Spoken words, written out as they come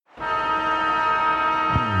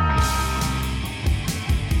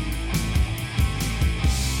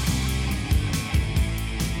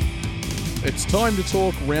It's time to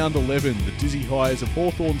talk round 11. The dizzy highs of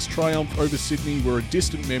Hawthorn's triumph over Sydney were a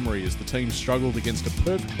distant memory as the team struggled against a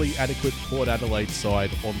perfectly adequate Port Adelaide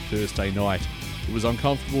side on Thursday night. It was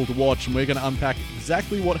uncomfortable to watch, and we're going to unpack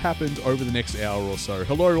exactly what happened over the next hour or so.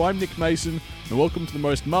 Hello, I'm Nick Mason, and welcome to the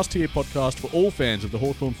most must-hear podcast for all fans of the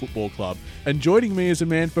Hawthorn Football Club. And joining me is a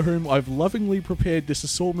man for whom I've lovingly prepared this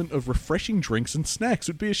assortment of refreshing drinks and snacks.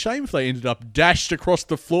 It would be a shame if they ended up dashed across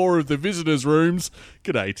the floor of the visitors' rooms.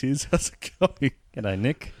 G'day, Tiz. How's it going? G'day,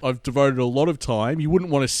 Nick. I've devoted a lot of time. You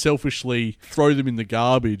wouldn't want to selfishly throw them in the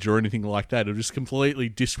garbage or anything like that. It'll just completely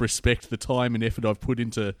disrespect the time and effort I've put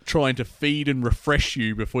into trying to feed and refresh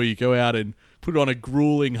you before you go out and put on a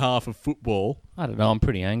grueling half of football. I don't know, I'm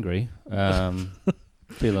pretty angry.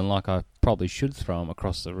 Feeling like I probably should throw them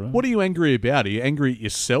across the room. What are you angry about? Are you angry at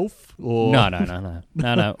yourself? Or No.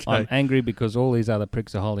 Okay. I'm angry because all these other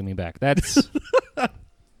pricks are holding me back. That's...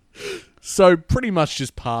 So pretty much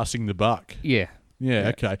just passing the buck. Yeah. Yeah,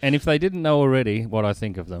 okay. And if they didn't know already what I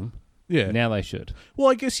think of them, now they should. Well,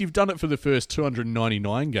 I guess you've done it for the first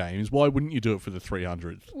 299 games. Why wouldn't you do it for the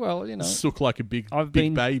 300th? Well, you know... Look like a big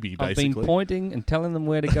baby, basically. I've been pointing and telling them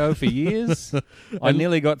where to go for years. I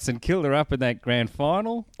nearly got St Kilda up in that grand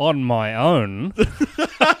final on my own.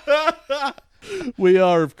 We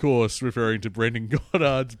are, of course, referring to Brendan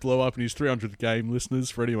Goddard's blow-up in his 300th game,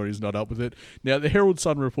 listeners, for anyone who's not up with it. Now, the Herald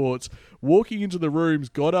Sun reports, walking into the rooms,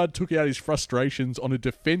 Goddard took out his frustrations on a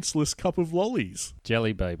defenceless cup of lollies.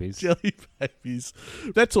 Jelly babies. Jelly babies.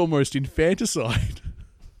 That's almost infanticide.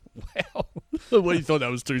 Wow. Well, you thought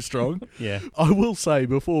that was too strong? Yeah. I will say,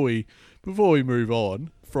 before we move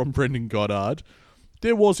on from Brendan Goddard,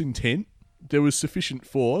 there was intent. There was sufficient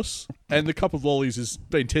force, and the cup of lollies has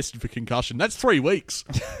been tested for concussion. That's 3 weeks,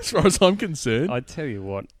 as far as I'm concerned. I tell you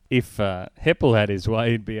what, if Heppel had his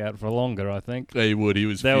way, he'd be out for longer, I think. He would. He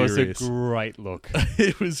was that furious. That was a great look.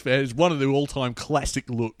 It was one of the all-time classic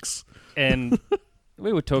looks. And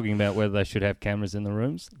we were talking about whether they should have cameras in the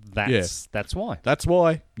rooms. That's why. That's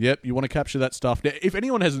why. Yep, you want to capture that stuff. Now, if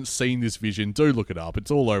anyone hasn't seen this vision, do look it up.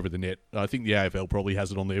 It's all over the net. I think the AFL probably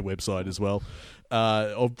has it on their website as well.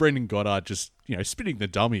 Of Brendan Goddard just, spinning the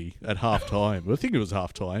dummy at half-time. I think it was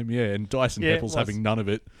half-time, and Dyson Heppel's having none of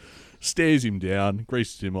it. Stares him down,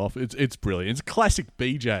 greases him off. It's brilliant. It's classic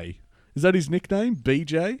BJ. Is that his nickname?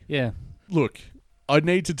 BJ? Yeah. Look, I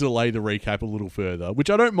need to delay the recap a little further, which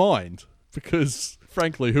I don't mind, because,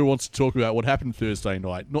 frankly, who wants to talk about what happened Thursday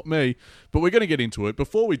night? Not me, but we're going to get into it.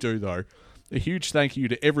 Before we do, though, a huge thank you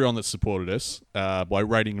to everyone that supported us by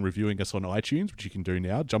rating and reviewing us on iTunes, which you can do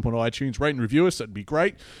now. Jump on iTunes, rate and review us. That'd be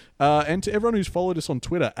great. And to everyone who's followed us on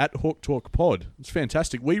Twitter, @HawkTalkPod. It's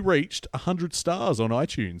fantastic. We reached 100 stars on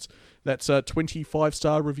iTunes. That's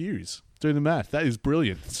 25-star reviews. Do the math. That is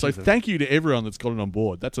brilliant. So thank you to everyone that's gotten on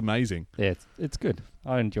board. That's amazing. Yeah, it's good.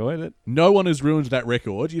 I enjoyed it. No one has ruined that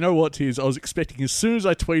record. You know what, Tiz? I was expecting as soon as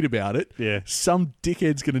I tweet about it, some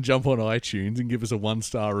dickhead's going to jump on iTunes and give us a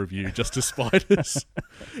 1-star review just to spite us.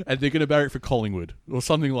 And they're going to bury it for Collingwood or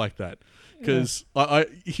something like that. Because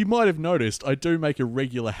you might have noticed, I do make a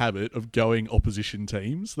regular habit of going opposition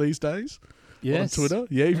teams these days on Twitter.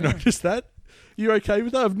 Yeah, you've noticed that? You okay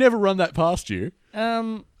with that? I've never run that past you.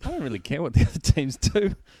 I don't really care what the other teams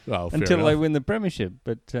do until they win the premiership,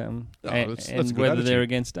 but that's and good whether attitude. They're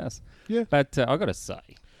against us. Yeah. But I got to say,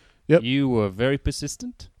 you were very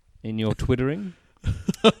persistent in your twittering.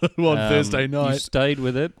 On Thursday night. You stayed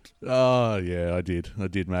with it. Oh, yeah, I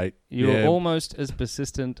did, mate. You were almost as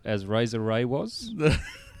persistent as Razor Ray was.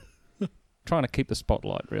 Trying to keep the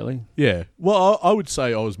spotlight, really. Yeah. Well, I would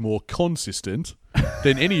say I was more consistent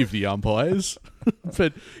than any of the umpires.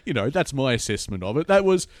 But, that's my assessment of it. That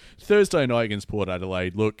was Thursday night against Port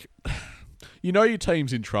Adelaide. Look, your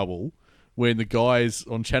team's in trouble when the guys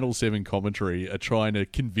on Channel 7 commentary are trying to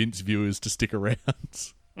convince viewers to stick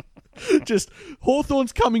around. Just,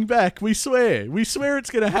 Hawthorn's coming back, we swear it's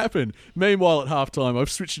going to happen. Meanwhile, at halftime, I've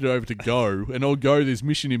switched it over to Go, and on Go, there's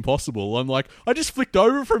Mission Impossible. I'm like, I just flicked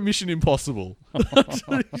over from Mission Impossible.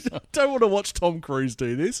 I don't want to watch Tom Cruise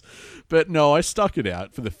do this. But no, I stuck it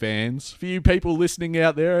out for the fans. For you people listening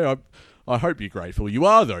out there, I hope you're grateful. You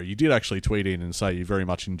are, though. You did actually tweet in and say you very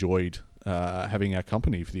much enjoyed having our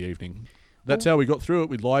company for the evening. That's how we got through it.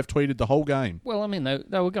 We live tweeted the whole game. Well, I mean,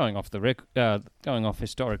 they were going off going off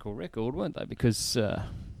historical record, weren't they? Because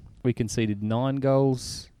we conceded 9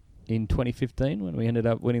 goals in 2015 when we ended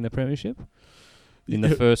up winning the premiership in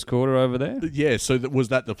the first quarter over there. Yeah, so was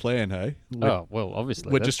that the plan, hey? Oh, well,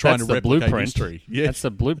 obviously. We're just trying to replicate history. Yeah. That's the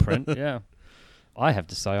blueprint, yeah. I have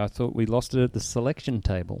to say, I thought we lost it at the selection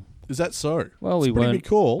table. Is that so? Well, we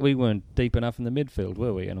weren't deep enough in the midfield,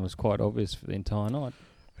 were we? And it was quite obvious for the entire night.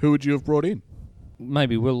 Who would you have brought in?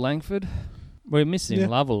 Maybe Will Langford. We're missing Yeah.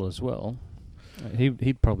 Lovell as well.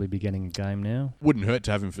 He'd probably be getting a game now. Wouldn't hurt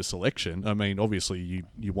to have him for selection. I mean, obviously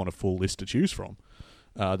you want a full list to choose from.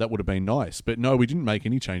 That would have been nice. But no, we didn't make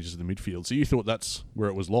any changes to the midfield. So you thought that's where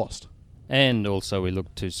it was lost. And also we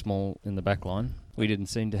looked too small in the back line. We didn't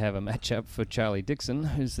seem to have a matchup for Charlie Dixon,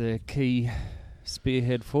 who's their key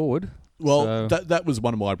spearhead forward. Well, So- that was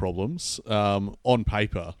one of my problems. On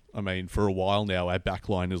paper, I mean, for a while now, our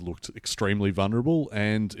backline has looked extremely vulnerable,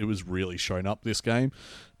 and it was really shown up this game.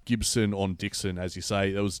 Gibson on Dixon, as you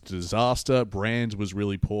say, that was a disaster. Brand was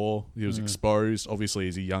really poor. He was exposed. Obviously,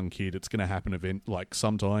 as a young kid, it's going to happen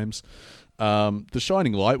sometimes. The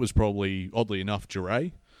shining light was probably, oddly enough,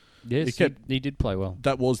 Jure. Yes, he did play well.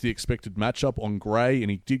 That was the expected matchup on Gray,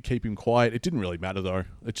 and he did keep him quiet. It didn't really matter though.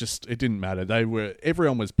 It didn't matter.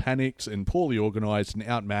 Everyone was panicked and poorly organised and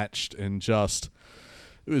outmatched, and it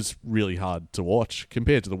was really hard to watch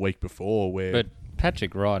compared to the week before where. But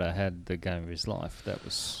Patrick Ryder had the game of his life. That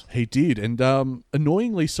was He did, and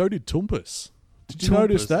annoyingly, so did Tumpus. Did you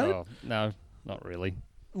notice that? Oh, no, not really.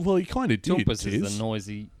 Well, he kind of did. Tumpus is Tiz. the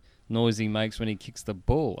noise he makes when he kicks the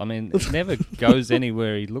ball. I mean, it never goes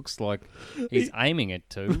anywhere he looks like he's aiming it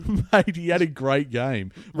to. Mate, he had a great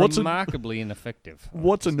game. Remarkably ineffective.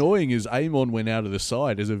 What's annoying is Amon went out of the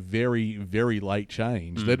side as a very, very late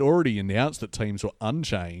change. They'd already announced that teams were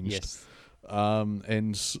unchanged. Yes.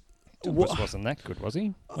 And Tumpus wasn't that good, was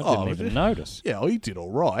he? I Oh, didn't even notice. yeah, he did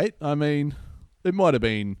all right. I mean, it might have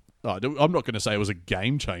been. I'm not going to say it was a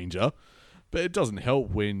game changer, but it doesn't help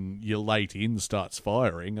when your late in starts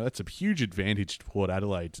firing. That's a huge advantage to Port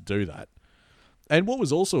Adelaide to do that. And what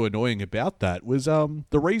was also annoying about that was the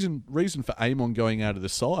reason for Amon going out of the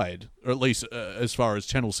side, or at least as far as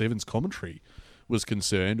Channel 7's commentary was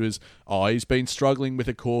concerned, was, he's been struggling with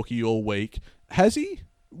a corky all week. Has he?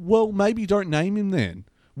 Well, maybe don't name him then.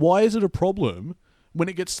 Why is it a problem when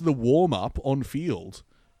it gets to the warm-up on field?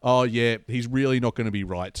 Oh, yeah, he's really not going to be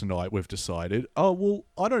right tonight, we've decided. Oh, well,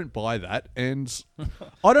 I don't buy that, and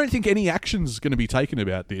I don't think any action's going to be taken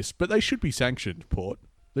about this, but they should be sanctioned, Port.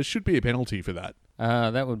 There should be a penalty for that.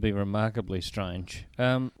 That would be remarkably strange.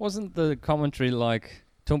 Wasn't the commentary like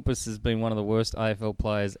Tumpus has been one of the worst AFL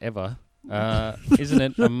players ever? Isn't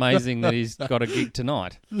it amazing that he's got a gig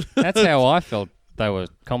tonight? That's how I felt they were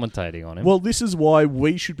commentating on him. Well, this is why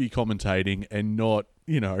we should be commentating and not,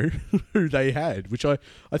 who they had, which I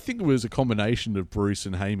think it was a combination of Bruce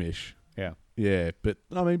and Hamish. yeah. Yeah, but,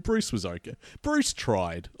 I mean, Bruce was okay. Bruce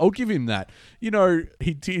tried. I'll give him that. He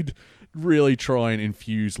did really try and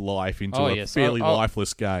infuse life into a fairly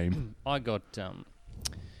lifeless game. I got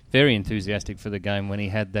very enthusiastic for the game when he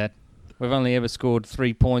had that. We've only ever scored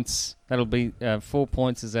 3 points. That'll be 4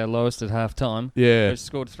 points is our lowest at half time. Yeah. We've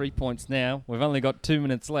scored 3 points now. We've only got 2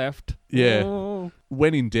 minutes left. Yeah. Oh.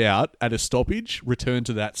 When in doubt, at a stoppage, return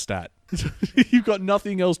to that stat. You've got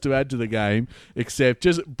nothing else to add to the game except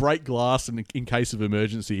just break glass in case of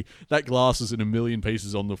emergency. That glass is in a million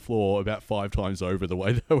pieces on the floor about 5 times over the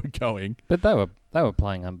way they were going. But they were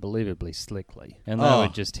playing unbelievably slickly. And they were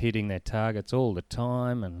just hitting their targets all the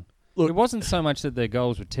time. And Look, it wasn't so much that their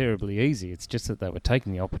goals were terribly easy. It's just that they were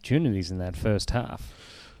taking the opportunities in that first half.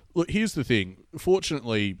 Look, here's the thing.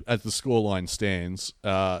 Fortunately, as the scoreline stands,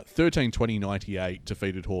 13-20-98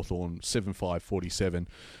 defeated Hawthorn 7-5-47.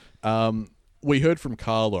 We heard from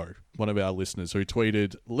Carlo, one of our listeners, who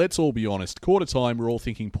tweeted, "Let's all be honest. Quarter time, we're all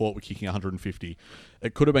thinking Port were kicking 150.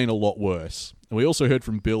 It could have been a lot worse." And we also heard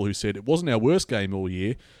from Bill, who said, "It wasn't our worst game all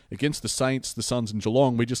year. Against the Saints, the Suns and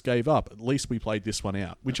Geelong, we just gave up. At least we played this one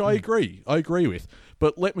out." Which I agree with.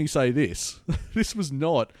 But let me say this. This was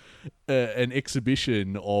not an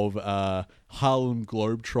exhibition of Harlem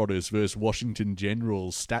Globetrotters versus Washington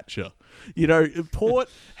Generals stature. Port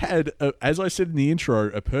had, as I said in the intro,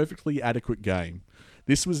 a perfectly adequate game.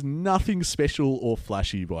 This was nothing special or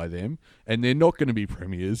flashy by them, and they're not going to be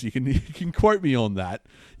premiers. You can quote me on that.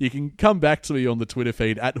 You can come back to me on the Twitter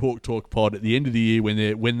feed at Hawk Talk Pod at the end of the year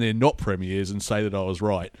when they're not premiers and say that I was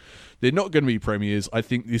right. They're not going to be premiers. I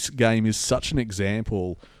think this game is such an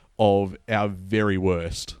example of our very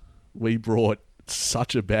worst. We brought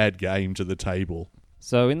such a bad game to the table.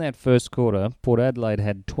 So in that first quarter, Port Adelaide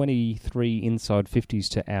had 23 inside 50s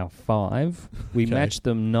to our 5. We Okay. matched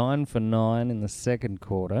them 9 for 9 in the second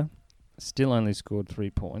quarter. Still only scored 3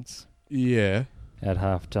 points Yeah. at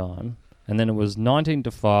half time. And then it was 19 to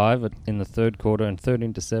 5 in the third quarter and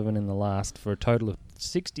 13 to 7 in the last for a total of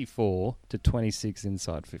 64 to 26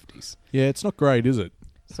 inside 50s. Yeah, it's not great, is it?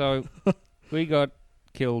 So we got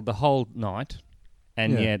killed the whole night,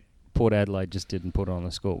 and Yeah. yet Port Adelaide just didn't put it on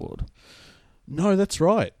the scoreboard. No, that's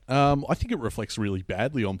right. I think it reflects really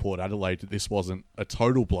badly on Port Adelaide that this wasn't a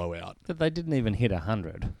total blowout. But they didn't even hit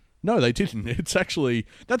 100. No, they didn't. It's actually,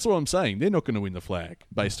 that's what I'm saying. They're not going to win the flag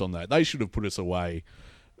based on that. They should have put us away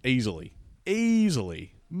easily.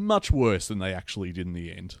 Easily. Much worse than they actually did in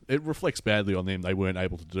the end. It reflects badly on them. They weren't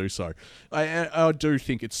able to do so. I do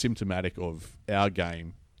think it's symptomatic of our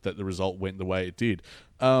game that the result went the way it did.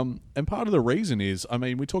 And part of the reason is, I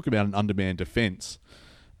mean, we talk about an undermanned defence.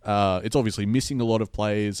 It's obviously missing a lot of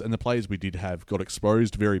players, and the players we did have got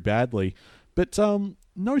exposed very badly. But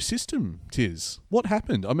no system, Tiz. What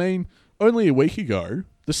happened? I mean, only a week ago,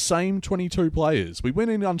 the same 22 players. We went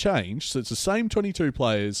in unchanged, so it's the same 22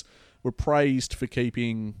 players were praised for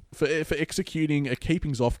executing a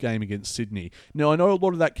keepings off game against Sydney. Now, I know a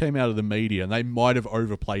lot of that came out of the media, and they might have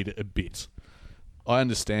overplayed it a bit. I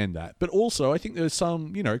understand that. But also, I think there's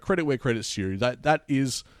some, credit where credit's due. That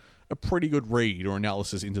is a pretty good read or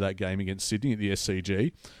analysis into that game against Sydney at the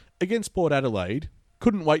SCG. Against Port Adelaide,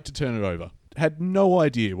 couldn't wait to turn it over. Had no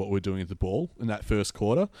idea what we were doing with the ball in that first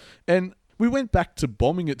quarter. And we went back to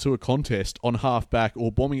bombing it to a contest on half-back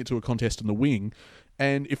or bombing it to a contest on the wing.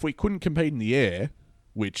 And if we couldn't compete in the air,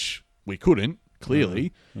 which we couldn't,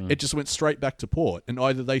 clearly, it just went straight back to Port. And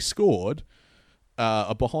either they scored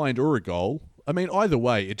a behind or a goal. I mean, either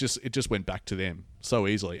way, it just went back to them so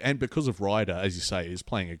easily. And because of Ryder, as you say, is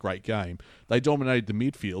playing a great game, they dominated the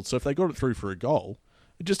midfield. So if they got it through for a goal,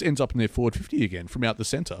 it just ends up in their forward 50 again from out the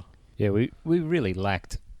centre. Yeah, we really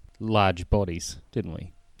lacked large bodies, didn't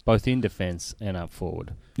we? Both in defence and up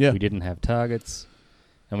forward. Yeah. We didn't have targets,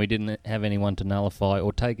 and we didn't have anyone to nullify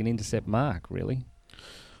or take an intercept mark, really.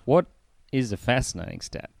 What is a fascinating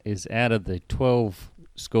stat is out of the 12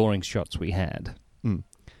 scoring shots we had,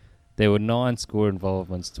 there were 9 score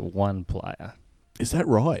involvements to one player. Is that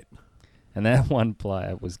right? And that one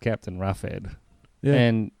player was Captain Roughhead. Yeah.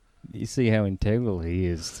 And you see how integral he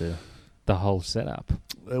is to the whole setup.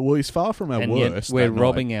 Well, he's far from our and worst. Yet we're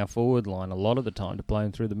robbing our forward line a lot of the time to play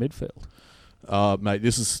him through the midfield. Mate,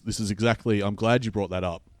 this is exactly... I'm glad you brought that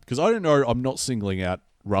up. Because I don't know, I'm not singling out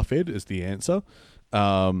Roughhead as the answer.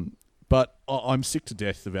 But I'm sick to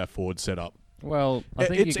death of our forward setup. Well, I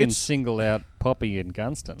think you can single out Poppy and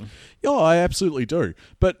Gunston. Yeah, I absolutely do.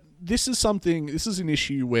 But this is an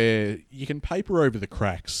issue where you can paper over the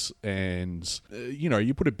cracks and,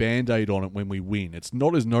 you put a Band-Aid on it when we win. It's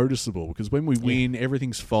not as noticeable because when we win,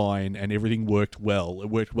 everything's fine and everything worked well.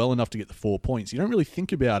 It worked well enough to get the 4 points. You don't really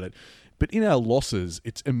think about it. But in our losses,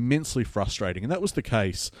 it's immensely frustrating. And that was the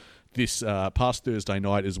case this past Thursday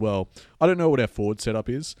night as well. I don't know what our forward setup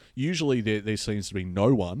is. Usually there seems to be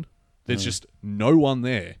no one. There's just no one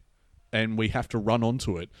there, and we have to run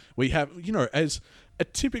onto it. We have, as a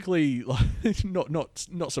typically, not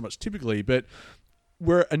so much typically, but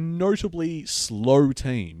we're a notably slow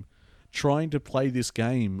team trying to play this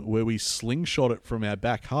game where we slingshot it from our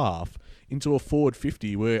back half into a forward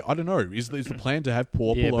 50 where, I don't know, is the plan to have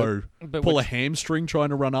Porpolo pull a hamstring trying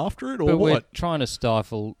to run after it, or but what? We're trying to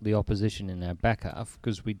stifle the opposition in our back half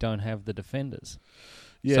because we don't have the defenders.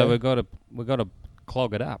 Yeah. So we've got to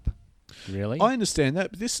clog it up. Really? I understand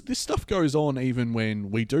that, but this stuff goes on even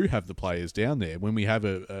when we do have the players down there, when we have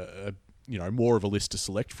a more of a list to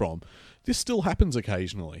select from. This still happens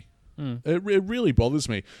occasionally. It really bothers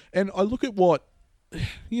me. And I look at what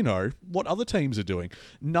other teams are doing.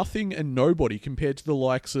 Nothing and nobody compared to the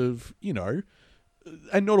likes of,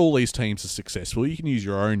 and not all these teams are successful. You can use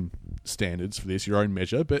your own standards for this, your own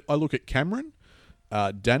measure. But I look at Cameron,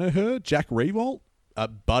 Danaher, Jack Riewoldt,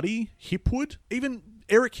 Buddy, Hipwood, even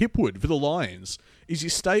Eric Hipwood for the Lions is you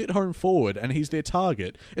stay at home forward and he's their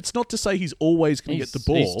target. It's not to say he's always going to get the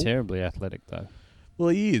ball. He's terribly athletic, though. Well,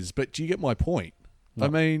 he is, but do you get my point?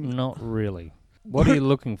 Not really. What are you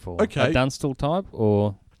looking for? Okay. A Dunstall type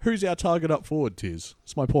or... Who's our target up forward, Tiz?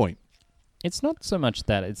 That's my point. It's not so much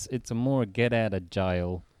that. It's a more get out of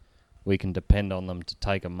jail. We can depend on them to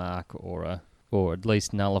take a mark or at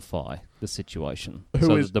least nullify the situation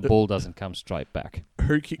that the ball doesn't come straight back.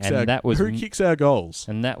 Who kicks our goals?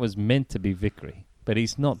 And that was meant to be Vickery, but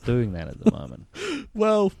he's not doing that at the moment.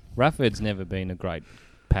 Well, Roughhead's never been a great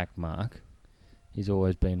pack mark. He's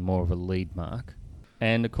always been more of a lead mark.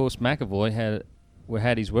 And of course, McAvoy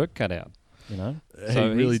had his work cut out. So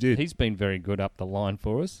he really did. He's been very good up the line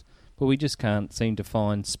for us, but we just can't seem to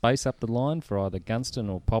find space up the line for either Gunston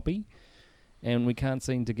or Poppy, and we can't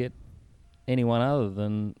seem to get anyone other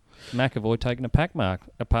than McAvoy taking a pack mark,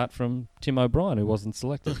 apart from Tim O'Brien, who wasn't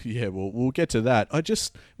selected. Yeah, well, we'll get to that.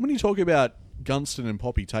 When you talk about Gunston and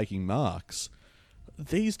Poppy taking marks,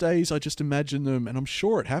 these days I just imagine them, and I'm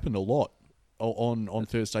sure it happened a lot on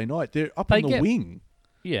Thursday night. They're up on the wing.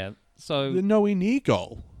 Yeah, so they're nowhere near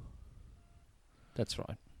goal. That's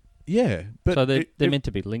right. Yeah, but so they're meant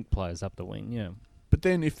to be link players up the wing. Yeah, but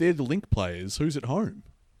then if they're the link players, who's at home?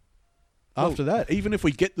 after that. Even if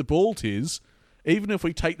we get the ball, even if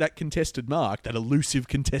we take that contested mark, that elusive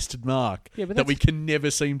contested mark that we can never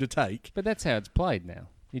seem to take. But that's how it's played now.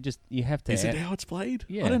 You have to. Is it how it's played?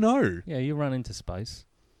 Yeah. I don't know. Yeah, you run into space.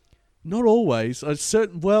 Not always.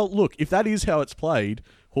 Well, look, if that is how it's played,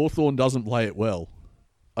 Hawthorn doesn't play it well.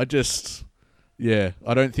 I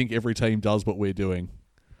don't think every team does what we're doing.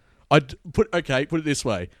 Put it this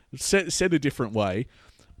way. Said a different way.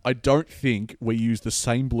 I don't think we use the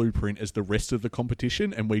same blueprint as the rest of the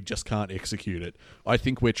competition and we just can't execute it. I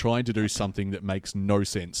think we're trying to do something that makes no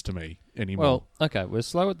sense to me anymore. Well, okay, we're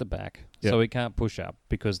slow at the back, so we can't push up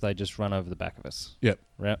because they just run over the back of us. Yep.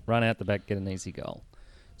 Run out the back, get an easy goal.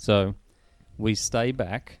 So we stay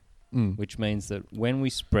back, which means that when we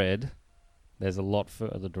spread, there's a lot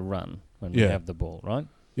further to run when we have the ball, right?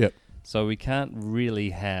 Yep. So we can't really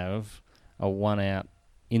have a one-out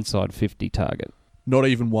inside 50 target. Not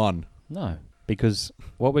even one. No, because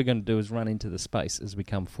what we're going to do is run into the space as we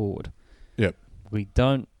come forward. Yep. We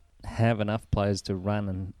don't have enough players to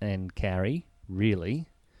run and carry, really.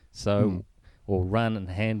 So, or run and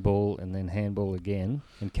handball and then handball again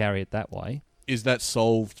and carry it that way. Is that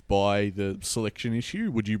solved by the selection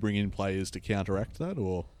issue? Would you bring in players to counteract that,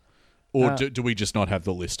 or do we just not have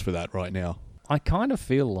the list for that right now? I kind of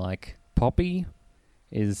feel like Poppy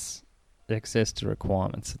is excess to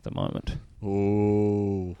requirements at the moment.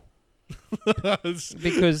 Oh.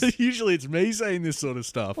 Because usually it's me saying this sort of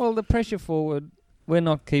stuff. Well, the pressure forward, we're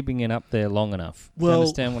not keeping it up there long enough. Do you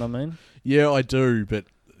understand what I mean? Yeah, I do, but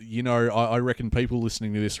I reckon people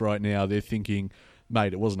listening to this right now, they're thinking,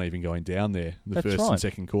 mate, it wasn't even going down there in the first and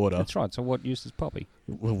second quarter. That's right. So what use is Poppy?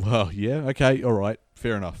 Well, yeah, okay, all right,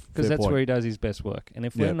 fair enough. Because that's where he does his best work. And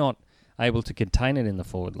if we're not able to contain it in the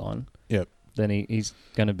forward line, then he's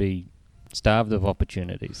going to be starved of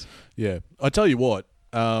opportunities. Yeah. I tell you what,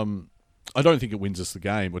 I don't think it wins us the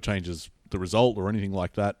game or changes the result or anything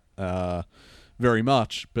like that very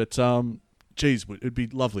much. But, geez, it'd be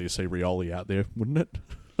lovely to see Rioli out there, wouldn't it?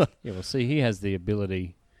 Yeah, well, see, he has the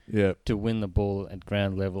ability to win the ball at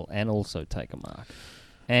ground level and also take a mark.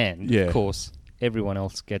 And, of course, everyone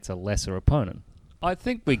else gets a lesser opponent. I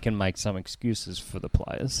think we can make some excuses for the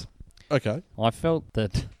players. Okay. I felt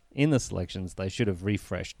that in the selections, they should have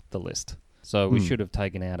refreshed the list. So we should have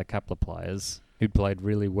taken out a couple of players who'd played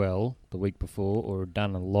really well the week before or had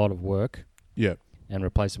done a lot of work and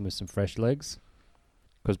replaced them with some fresh legs.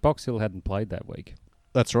 Because Box Hill hadn't played that week.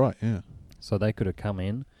 That's right, yeah. So they could have come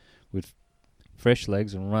in with fresh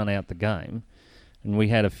legs and run out the game. And we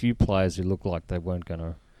had a few players who looked like they weren't going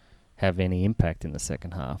to have any impact in the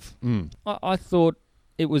second half. I thought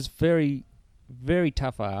it was very, very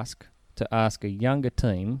tough to ask a younger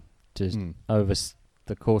team to, over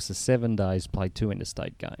the course of 7 days, play 2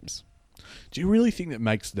 interstate games. Do you really think that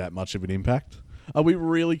makes that much of an impact? Are we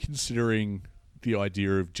really considering the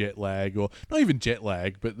idea of jet lag, or not even jet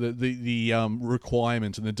lag, but the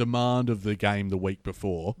requirement and the demand of the game the week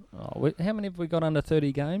before? How many have we got under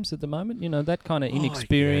 30 games at the moment? You know, that kind of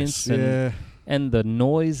inexperience and the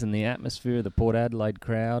noise and the atmosphere of the Port Adelaide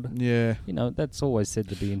crowd. Yeah. You know, that's always said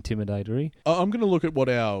to be intimidatory. I'm going to look at what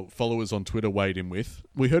our followers on Twitter weighed in with.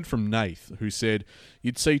 We heard from Nath, who said,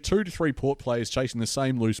 you'd see 2 to 3 Port players chasing the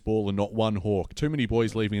same loose ball and not one hawk. Too many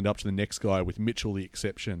boys leaving it up to the next guy, with Mitchell the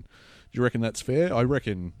exception. Do you reckon that's fair? I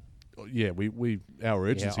reckon, our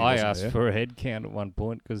urgency I wasn't asked there. for a head count at one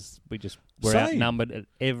point because we just were outnumbered at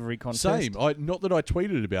every contest. Same. Not that I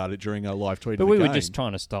tweeted about it during our live tweet but of the we game. were just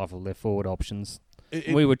trying to stifle their forward options.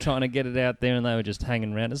 We were trying to get it out there and they were just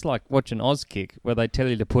hanging around. It's like watching Auskick, where they tell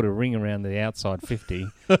you to put a ring around the outside 50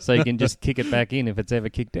 so you can just kick it back in if it's ever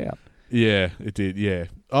kicked out. Yeah, it did, yeah.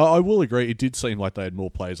 I will agree, it did seem like they had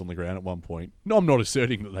more players on the ground at one point. No, I'm not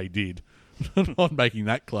asserting that they did. I'm not making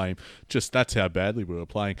that claim. Just that's how badly we were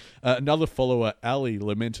playing. Another follower, Ali,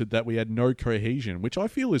 lamented that we had no cohesion, which I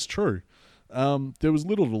feel is true. There was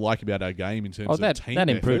little to like about our game in terms of team that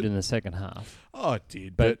improved effort. in the second half. Oh, it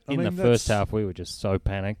did. But in the first half, we were just so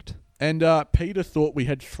panicked. And Peter thought we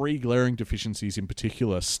had 3 glaring deficiencies in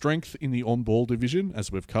particular. Strength in the on-ball division,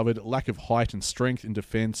 as we've covered. Lack of height and strength in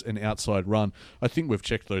defence and outside run. I think we've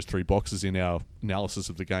checked those 3 boxes in our analysis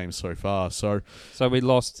of the game so far. So we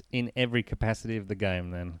lost in every capacity of the game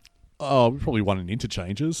then? Oh, we probably won in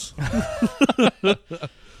interchanges.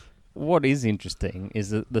 What is interesting is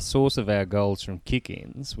that the source of our goals from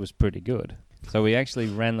kick-ins was pretty good. So we actually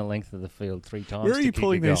ran the length of the field 3 times. Where are you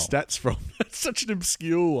pulling these stats from? That's such an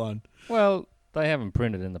obscure one. Well, they haven't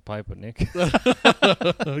printed in the paper, Nick.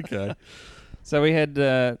 Okay. So we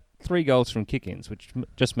had 3 goals from kick-ins, which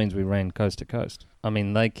just means we ran coast to coast. I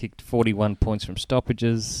mean, they kicked 41 points from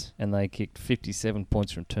stoppages, and they kicked 57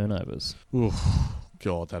 points from turnovers. Oof,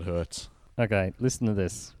 God, that hurts. Okay, listen to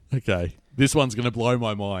this. Okay. This one's going to blow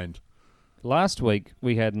my mind. Last week,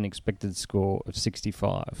 we had an expected score of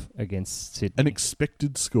 65 against Sydney. An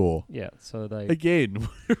expected score. Yeah, so they Again,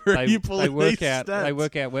 where are you pulling they work these out stats? they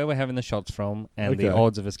work out where we're having the shots from and the Okay.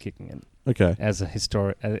 odds of us kicking it Okay. as a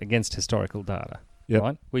against historical data. Yep.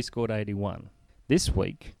 Right? We scored 81. This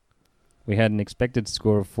week, we had an expected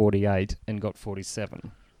score of 48 and got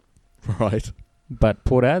 47. Right. But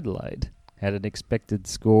Port Adelaide had an expected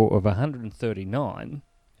score of 139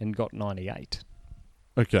 and got 98.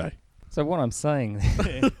 Okay. So what I'm saying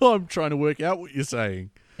I'm trying to work out what you're saying.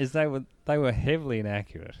 is they were heavily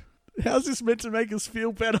inaccurate. How's this meant to make us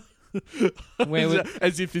feel better? Where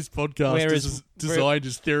as if this podcast whereas- is designed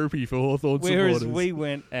as therapy for Hawthorn Whereas supporters. we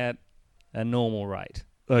went at a normal rate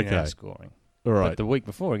in our Okay. scoring. All But right. the week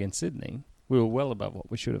before against Sydney, we were well above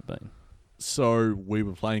what we should have been. So we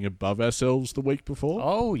were playing above ourselves the week before?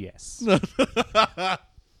 Oh, yes.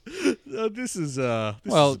 This is a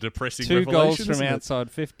depressing 2 revelation, goals from isn't it?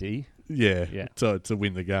 outside 50. Yeah, Yeah. to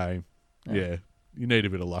win the game. Yeah. Yeah. You need a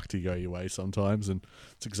bit of luck to go your way sometimes, and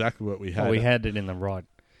it's exactly what we had. Well, we had it in the right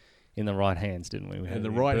hands, didn't we? We had In the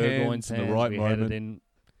it right Burgoyne's hands, in the right we had moment. it in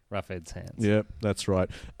Roughhead's hands. Yeah, that's right.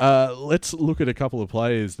 Let's look at a couple of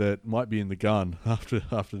players that might be in the gun after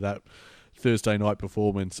that Thursday night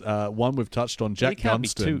performance. One we've touched on, Jack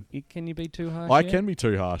Gunston. Can you be too harsh? I yet? can be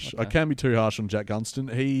too harsh. I Okay. can be too harsh on Jack Gunston.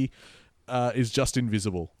 He is just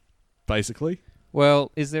invisible, basically.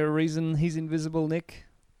 Well, is there a reason he's invisible, Nick?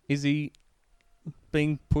 Is he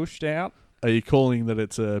being pushed out Are you calling that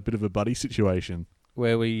it's a bit of a buddy situation?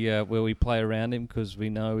 where we play around him because we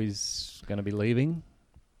know he's going to be leaving?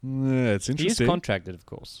 Yeah, it's He is interesting. contracted, of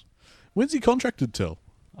course. When's he contracted till?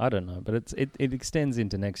 I don't know, but it extends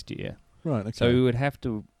into next year. Right, okay. So he would have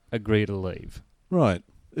to agree to leave. Right.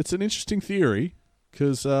 It's an interesting theory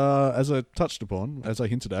because, as I touched upon, as I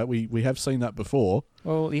hinted at, we have seen that before.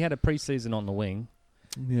 Well, he had a pre-season on the wing,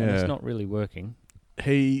 and Yeah. it's not really working.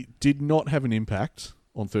 He did not have an impact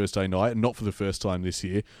on Thursday night, and not for the first time this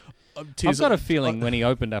year. I've got a feeling when he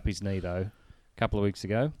opened up his knee, though, a couple of weeks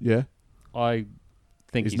ago, Yeah, I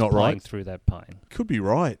think He's he's not playing right. through that pain. could be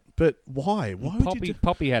right, but why? Why would you do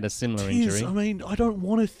Poppy had a similar Tiz, injury. I mean, I don't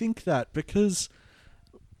want to think that because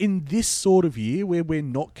in this sort of year where we're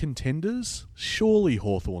not contenders, surely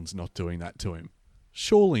Hawthorn's not doing that to him.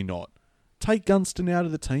 Surely not. Take Gunston out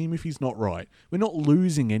of the team if he's not right. We're not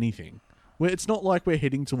losing anything. It's not like we're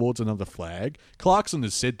heading towards another flag. Clarkson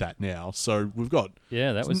has said that now, so we've got...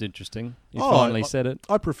 Yeah, that was interesting. You Oh, finally said it.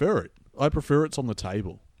 I prefer it. I prefer it's on the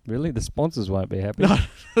table. Really? The sponsors won't be happy.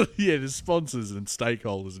 Yeah, the sponsors and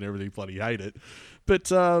stakeholders and everything bloody hate it. But,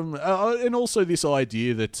 and also this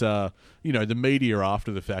idea that, the media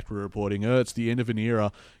after the fact were reporting, it's the end of an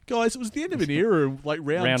era. Guys, it was the end of an era, like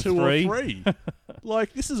round 2 3. or 3.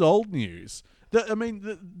 Like, this is old news. The No,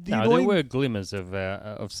 there annoying... were glimmers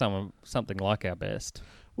of something like our best.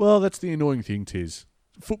 Well, that's the annoying thing, Tiz.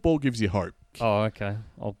 Football gives you hope. Oh, okay.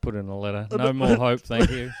 I'll put in a letter. No more hope, thank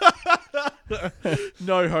you.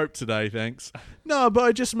 No hope today, thanks. No, but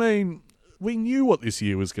I just mean, we knew what this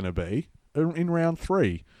year was going to be in round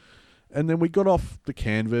 3. And then we got off the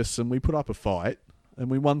canvas and we put up a fight and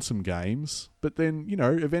we won some games. But then,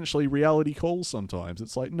 eventually reality calls sometimes.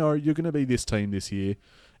 It's like, no, you're going to be this team this year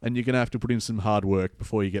and you're going to have to put in some hard work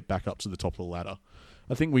before you get back up to the top of the ladder.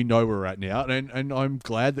 I think we know where we're at now, and I'm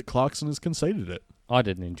glad that Clarkson has conceded it. I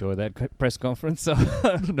didn't enjoy that press conference, so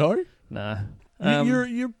No? nah.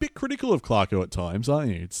 You're a bit critical of Clarko at times,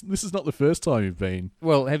 aren't you? This is not the first time you've been.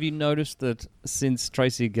 Well, have you noticed that since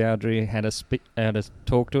Tracy Gowdry had a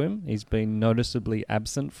talk to him, he's been noticeably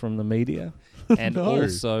absent from the media and No.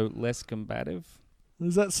 also less combative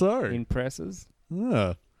Is that so? in presses?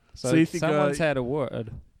 Yeah. So you think, someone's had a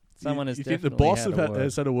word. Someone has you think definitely the boss had a word.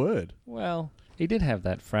 has had a word? Well, he did have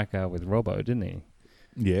that fracas with Robbo, didn't he?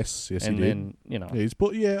 Yes, and he did. then, I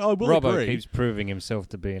will Robbo agree. keeps proving himself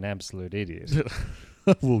to be an absolute idiot.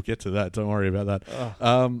 We'll get to that. Don't worry about that.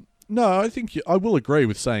 Ugh. No, I think I will agree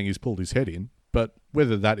with saying he's pulled his head in, but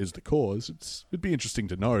whether that is the cause, it'd be interesting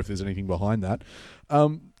to know if there's anything behind that.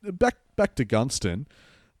 Back to Gunston.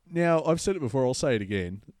 Now, I've said it before, I'll say it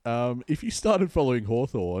again. If you started following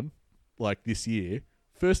Hawthorn like this year,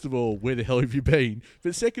 first of all, where the hell have you been?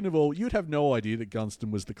 But second of all, you'd have no idea that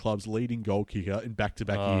Gunston was the club's leading goal kicker in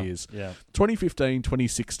back-to-back years. Yeah. 2015,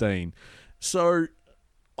 2016. So,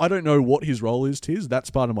 I don't know what his role is, Tiz. That's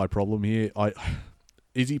part of my problem here.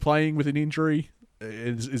 Is he playing with an injury?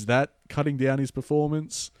 Is that cutting down his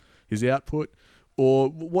performance, his output? Or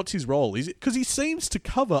what's his role? Is it because he seems to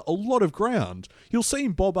cover a lot of ground? You'll see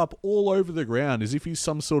him bob up all over the ground as if he's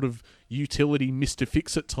some sort of utility Mr.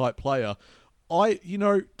 Fix-It type player.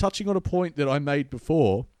 touching on a point that I made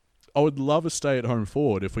before, I would love a stay-at-home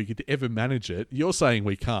forward if we could ever manage it. You're saying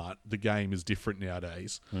we can't. The game is different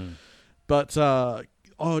nowadays. But, oh,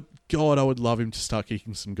 God, I would love him to start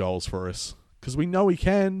kicking some goals for us. Because we know he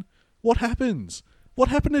can. What happens? What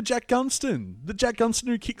happened to Jack Gunston? The Jack Gunston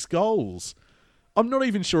who kicks goals. I'm not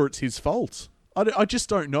even sure it's his fault. I just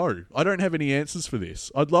don't know. I don't have any answers for this.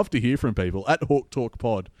 I'd love to hear from people at Hawk Talk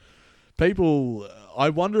Pod. People, I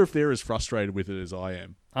wonder if they're as frustrated with it as I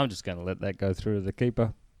am. I'm just going to let that go through to the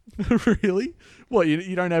keeper. Really? What,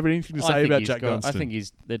 you don't have anything to say about Jack Gunston? I think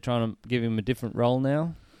they're trying to give him a different role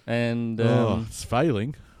now. And it's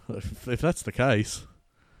failing. If that's the case.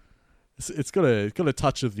 It's got a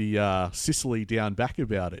touch of the Sicily down back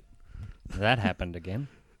about it. That happened again.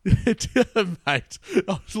 Mate,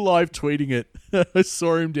 I was live tweeting it. I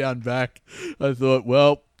saw him down back. I thought,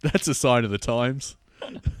 well, that's a sign of the times.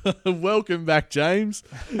 Welcome back, James.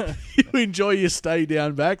 You enjoy your stay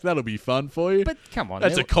down back. That'll be fun for you. But come on.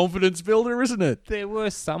 That's a confidence builder, isn't it? There were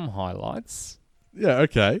some highlights. Yeah,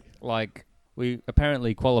 okay. Like, we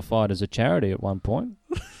apparently qualified as a charity at one point.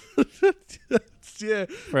 Yeah,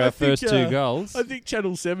 for our first 2 goals. I think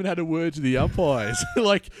Channel 7 had a word to the umpires.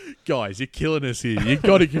 Like, guys, you're killing us here. You've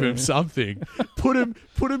got to give him something. Put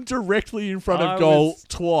him directly in front of goal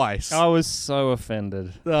twice. I was so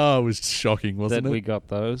offended. Oh, it was shocking, wasn't it? That we got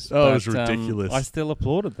those. Oh, it was ridiculous. I still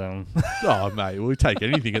applauded them. Oh, mate, we'll take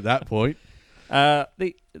anything at that point.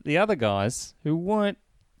 The other guys who weren't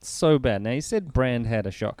so bad. Now, you said Brand had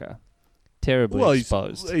a shocker. Terribly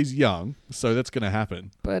exposed. He's young, so that's going to happen.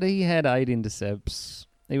 But he had 8 intercepts.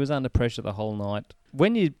 He was under pressure the whole night.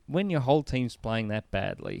 When your whole team's playing that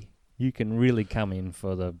badly, you can really come in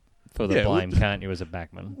for the blame, can't you, as a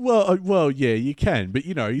backman? Well, yeah, you can. But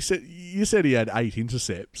you said he had 8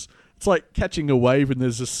 intercepts. It's like catching a wave and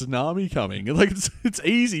there's a tsunami coming. Like it's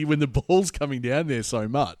easy when the ball's coming down there so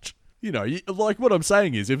much. Like what I'm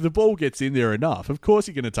saying is, if the ball gets in there enough, of course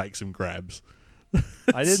you're going to take some grabs.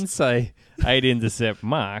 I didn't say 8 intercept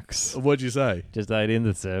marks. What'd you say? Just 8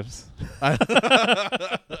 intercepts.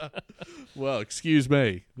 Well, excuse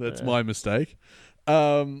me. That's my mistake.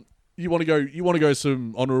 You want to go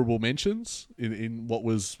some honourable mentions in what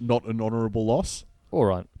was not an honourable loss? All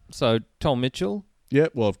right. So Tom Mitchell. Yeah,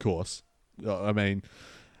 well, of course. I mean,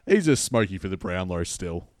 he's a smoky for the Brownlow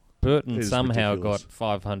still. Burton somehow got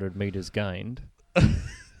 500 metres gained.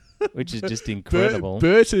 Which is just incredible.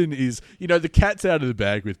 Burton is, the cat's out of the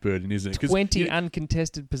bag with Burton, isn't it? 20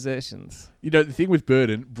 uncontested possessions. The thing with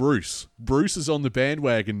Burton, Bruce is on the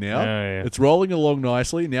bandwagon now. Oh, yeah. It's rolling along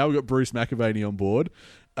nicely. Now we've got Bruce McAvaney on board.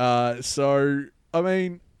 So, I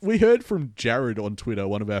mean, we heard from Jared on Twitter,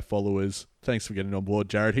 one of our followers. Thanks for getting on board,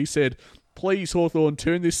 Jared. He said, please, Hawthorn,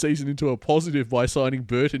 turn this season into a positive by signing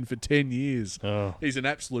Burton for 10 years. Oh. He's an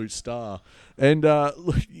absolute star. And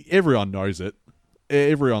look, everyone knows it.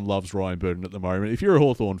 Everyone loves Ryan Burton at the moment. If you're a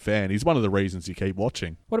Hawthorn fan, he's one of the reasons you keep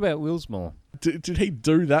watching. What about Willsmore? Did he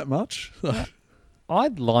do that much?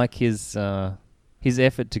 I'd like his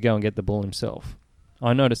effort to go and get the ball himself.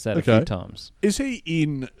 I noticed that a few times. Is he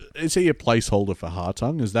a placeholder for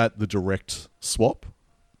Hartung? Is that the direct swap?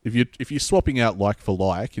 If you're swapping out like for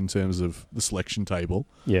like in terms of the selection table,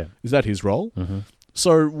 yeah, is that his role? Mm-hmm.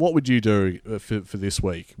 So what would you do for this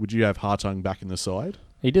week? Would you have Hartung back in the side?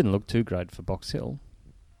 He didn't look too great for Box Hill.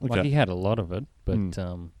 Okay. Like, he had a lot of it, but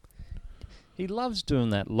he loves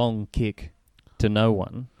doing that long kick to no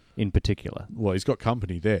one in particular. Well, he's got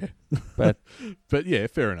company there. But but yeah,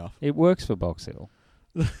 fair enough. It works for Box Hill.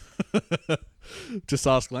 Just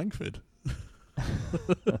ask Langford.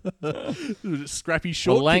 Scrappy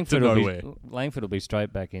short to nowhere. Langford will be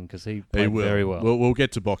straight back in because he played very well. We'll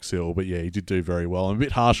get to Box Hill, but yeah, he did do very well. I'm a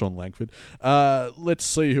bit harsh on Langford. Let's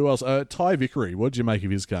see who else. Ty Vickery, what did you make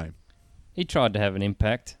of his game? He tried to have an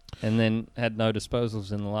impact and then had no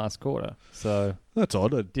disposals in the last quarter. So that's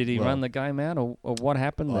odd. Did he run the game out or what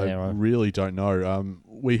happened there? I really don't know.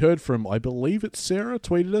 We heard from, I believe it's Sarah,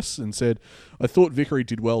 tweeted us and said, I thought Vickery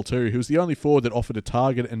did well too. He was the only forward that offered a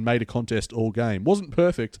target and made a contest all game. Wasn't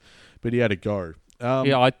perfect, but he had a go.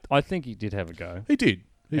 I think he did have a go. He did.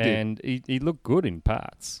 He looked good in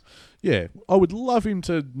parts. Yeah, I would love him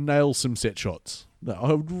to nail some set shots.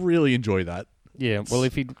 I would really enjoy that. Yeah, well,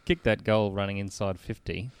 if he'd kicked that goal running inside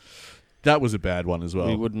 50... That was a bad one as well.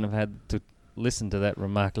 We wouldn't have had to listen to that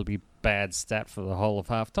remarkably bad stat for the whole of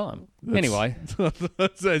half-time. Anyway.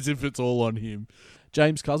 That's as if it's all on him.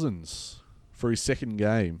 James Cousins, for his second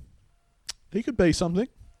game. He could be something.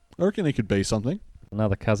 I reckon he could be something.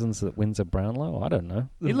 Another Cousins that wins a Brownlow? I don't know.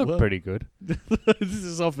 He looked pretty good. This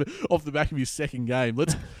is off the back of his second game.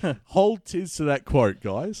 Let's hold tis to that quote,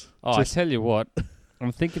 guys. I tell you what,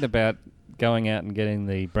 I'm thinking about going out and getting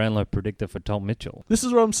the Brownlow predictor for Tom Mitchell. This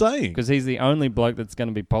is what I'm saying. Because he's the only bloke that's going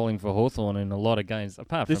to be polling for Hawthorn in a lot of games,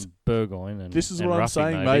 apart from Burgoyne and This is and what I'm Ruffy,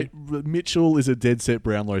 saying, maybe. mate. Mitchell is a dead set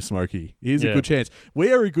Brownlow smoky. Here's a Yeah. good chance.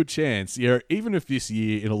 We are a good chance. Yeah, even if this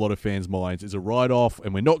year, in a lot of fans' minds, is a write-off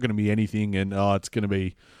and we're not going to be anything and it's going to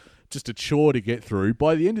be just a chore to get through,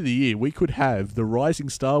 by the end of the year, we could have the Rising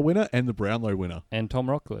Star winner and the Brownlow winner. And Tom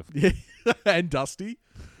Rockcliffe. Yeah, and Dusty.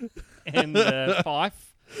 And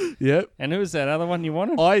Fife. Yep. And who was that other one you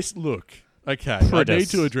wanted? Look, okay, Priddis. I need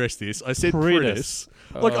to address this. I said Priddis.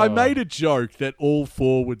 Priddis. Look, I Oh. made a joke that all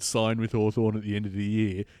four would sign with Hawthorn at the end of the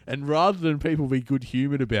year, and rather than people be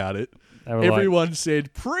good-humoured about it, They were like, everyone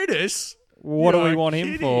said, Priddis? what do You're we want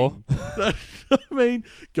him for? kidding." I mean,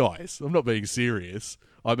 guys, I'm not being serious.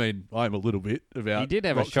 I mean, I'm a little bit about... He did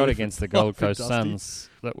have a Rockcliffe shot against the Gold and Coast Dusty. Suns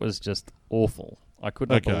that was just awful. I could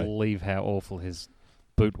not Okay. believe how awful his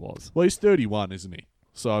boot was. Well, he's 31, isn't he?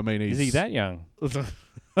 So, I mean, he's... Is he that young?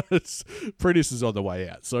 Priddis is on the way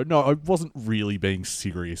out. So, no, I wasn't really being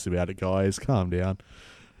serious about it, guys. Calm down.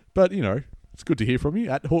 But, you know, it's good to hear from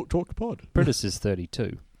you at Hawk Talk Pod. Priddis is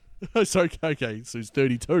 32. So, okay, so he's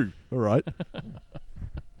 32. All right.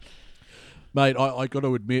 Mate, I got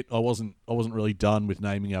to admit, I wasn't really done with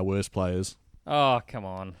naming our worst players. Oh, come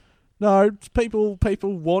on. No, people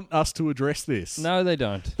want us to address this. No, they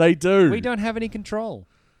don't. They do. We don't have any control.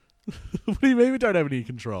 What do you mean we don't have any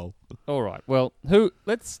control? All right. Well,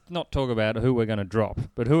 let's not talk about who we're going to drop,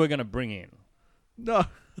 but who we're going to bring in. No.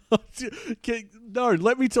 No,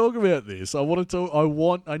 let me talk about this.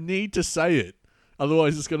 I need to say it.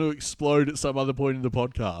 Otherwise, it's going to explode at some other point in the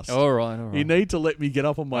podcast. All right. You need to let me get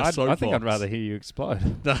up on my soapbox. I think I'd rather hear you explode.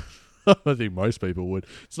 I think most people would.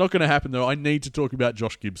 It's not going to happen, though. I need to talk about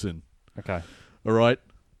Josh Gibson. Okay. All right?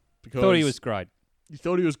 Because Thought he was great. You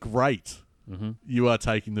thought he was great. Mm-hmm. You are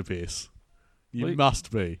taking the piss. You Well,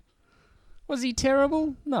 must be. Was he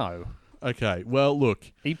terrible? No. Okay, well,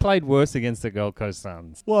 look. He played worse against the Gold Coast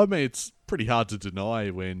Suns. Well, I mean, it's pretty hard to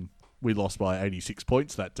deny when we lost by 86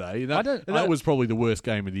 points that day. And that was probably the worst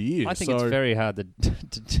game of the year. I think it's very hard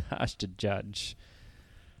to judge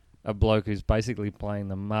a bloke who's basically playing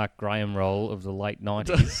the Mark Graham role of the late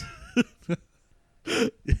 90s.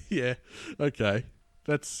 Yeah, okay.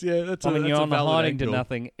 That's I mean, you're a on the valid hiding angle. to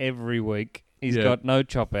nothing every week. He's Yeah. got no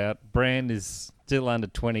chop out. Brand is still under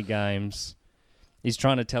 20 games. He's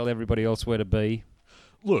trying to tell everybody else where to be.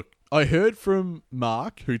 Look, I heard from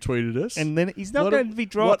Mark, who tweeted us. And then he's not going to be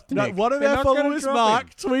dropped. One of They're our not gonna followers, drop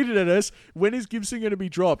Mark, him. tweeted at us, when is Gibson going to be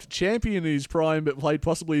dropped? Champion in his prime, but played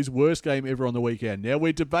possibly his worst game ever on the weekend. Now,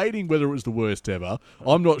 we're debating whether it was the worst ever.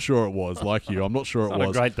 I'm not sure it was, like you. I'm not sure It's it not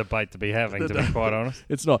was. a great debate to be having, to be quite honest.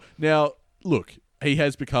 It's not. Now, look, he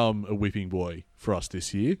has become a whipping boy for us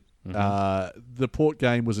this year. Mm-hmm. The Port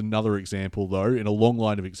game was another example, though, in a long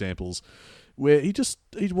line of examples, where he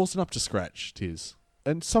wasn't up to scratch, Tiz.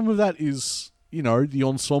 And some of that is, you know, the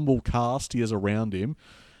ensemble cast he has around him.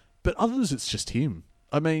 But others, it's just him.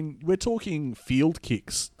 I mean, we're talking field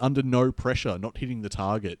kicks under no pressure, not hitting the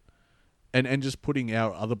target. And just putting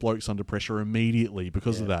our other blokes under pressure immediately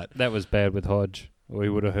because of that. That was bad with Hodge. We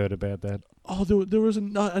would have heard about that. Oh, there was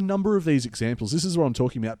a number of these examples. This is what I'm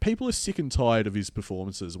talking about. People are sick and tired of his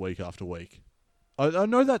performances week after week. I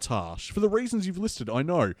know that's harsh. For the reasons you've listed, I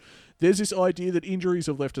know. There's this idea that injuries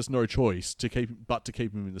have left us no choice to keep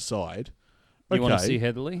him in the side. You want to see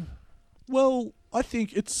Heatherley? Well, I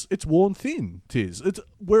think it's worn thin, Tiz.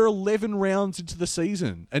 We're 11 rounds into the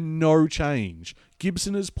season and no change.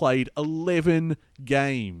 Gibson has played 11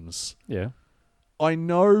 games. Yeah. I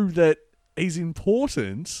know that he's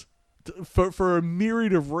important for a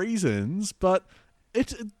myriad of reasons, but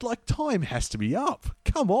it's like time has to be up.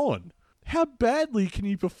 Come on. How badly can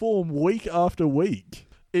you perform week after week?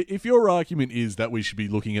 If your argument is that we should be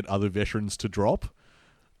looking at other veterans to drop,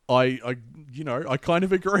 I kind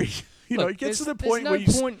of agree. Look, it gets to the point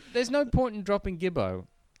where there's no point in dropping Gibbo.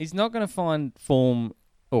 He's not going to find form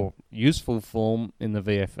or useful form in the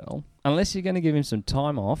VFL unless you're going to give him some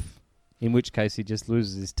time off, in which case he just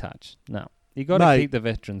loses his touch. No. You got to keep the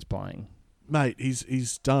veterans playing. Mate,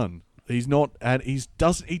 he's done. He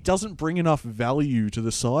doesn't bring enough value to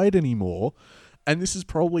the side anymore. And this is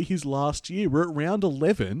probably his last year. We're at round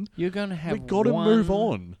 11. You're going to have We've got to move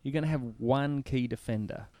on. You're going to have one key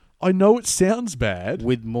defender I know it sounds bad.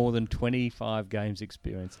 with more than 25 games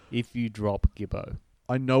experience if you drop Gibbo.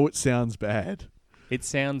 I know it sounds bad. It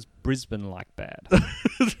sounds Brisbane-like bad.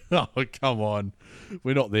 Oh, come on.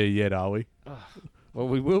 We're not there yet, are we? Well,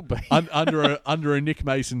 we will be. Under a Nick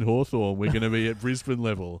Mason Hawthorn, we're going to be at Brisbane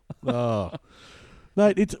level. Oh.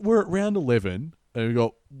 Mate, we're at round 11, and we've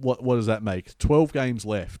got, what does that make? 12 games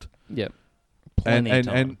left. Yep. Plenty of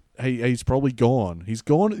time. he's probably gone. He's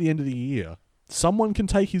gone at the end of the year. Someone can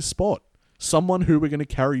take his spot. Someone who we're going to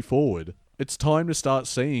carry forward. It's time to start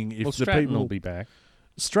seeing if the Stratton people will be back.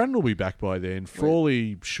 Stratton will be back by then.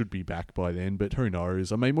 Frawley should be back by then, but who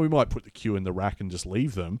knows? I mean, we might put the queue in the rack and just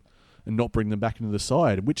leave them and not bring them back into the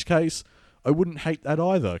side, in which case I wouldn't hate that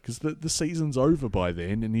either, because the season's over by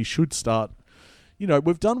then and he should start...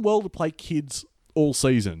 we've done well to play kids all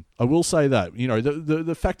season. I will say that.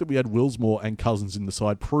 The fact that we had Willsmore and Cousins in the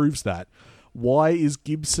side proves that. Why is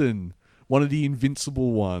Gibson one of the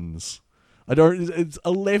invincible ones? It's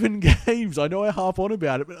 11 games. I know I harp on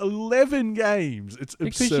about it, but 11 games. It's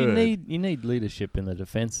because absurd. you need leadership in the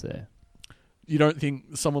defence there. You don't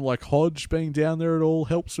think someone like Hodge being down there at all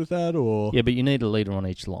helps with that, or? Yeah, but you need a leader on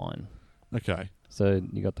each line. Okay. So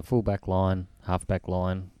you got the full-back line, half-back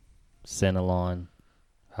line, centre line,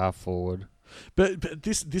 half forward. But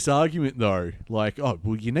this argument though,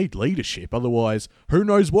 you need leadership. Otherwise, who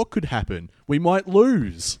knows what could happen? We might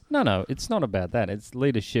lose. No, it's not about that. It's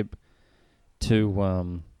leadership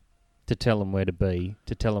to tell them where to be,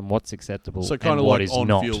 to tell them what's acceptable, so kind and of what like is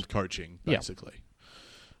on-field not. coaching, Yeah. basically.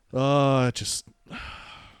 If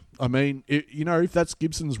that's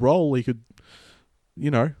Gibson's role, he could,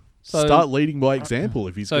 start leading by example.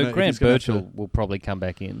 If he's so gonna, Grant if he's gonna Birchall will probably come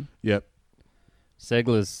back in. Yep.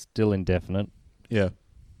 Segler's still indefinite. Yeah.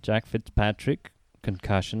 Jack Fitzpatrick,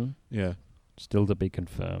 concussion, Yeah. still to be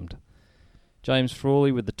confirmed. James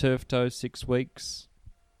Frawley with the turf toe, 6 weeks.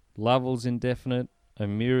 Lovell's indefinite.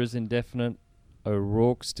 O'Meara's indefinite.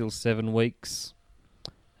 O'Rourke still 7 weeks.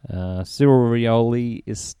 Cyril Rioli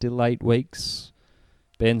is still 8 weeks.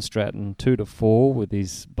 Ben Stratton 2 to 4 with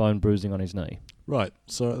his bone bruising on his knee. Right.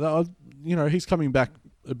 So he's coming back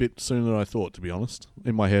a bit sooner than I thought. To be honest,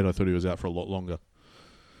 in my head, I thought he was out for a lot longer.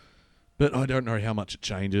 But I don't know how much it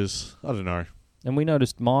changes. I don't know. And we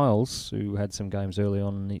noticed Miles, who had some games early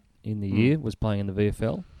on in the year, was playing in the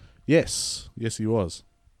VFL. Yes, he was.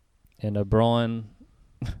 And O'Brien,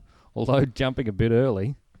 although jumping a bit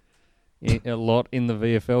early, a lot in the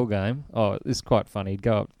VFL game. Oh, it's quite funny.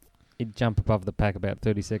 He'd jump above the pack about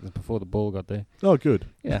 30 seconds before the ball got there. Oh, good.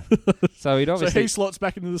 Yeah. So he'd obviously... So he slots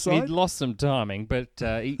back into the side? He'd lost some timing, but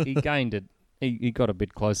he gained it. He got a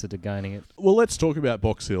bit closer to gaining it. Well, let's talk about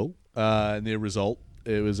Box Hill and their result.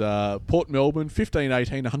 It was Port Melbourne,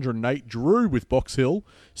 15-18, 108. Drew with Box Hill,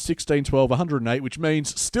 16-12, 108, which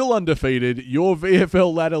means still undefeated. Your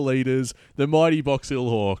VFL ladder leaders, the mighty Box Hill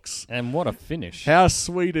Hawks. And what a finish. How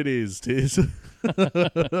sweet it is, Tiz.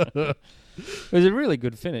 It was a really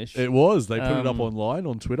good finish. It was. They put it up online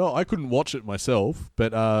on Twitter. I couldn't watch it myself,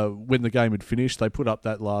 but when the game had finished, they put up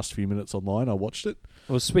that last few minutes online. I watched it.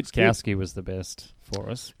 Well, Switkowski was the best for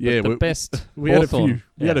us. Yeah, the best. We had Hawthorn,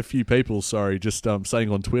 had a few people. Just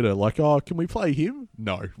saying on Twitter, can we play him?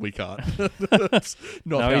 No, we can't. That's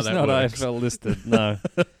not no, how he's that not works. AFL listed. No,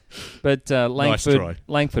 but Nice try.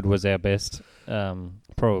 Langford was our best,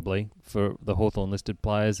 probably for the Hawthorn listed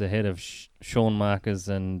players, ahead of Sean Markers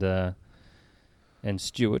and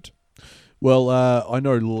Stewart. Well, I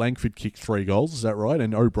know Langford kicked 3 goals. Is that right?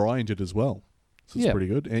 And O'Brien did as well. So it's pretty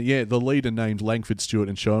good. And yeah, the leader named Langford, Stewart,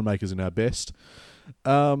 and Schoenmakers in our best.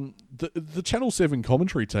 The Channel 7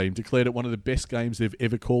 commentary team declared it one of the best games they've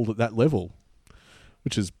ever called at that level,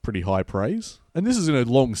 which is pretty high praise. And this is in a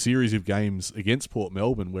long series of games against Port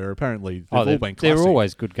Melbourne, where apparently they've all been classic. They're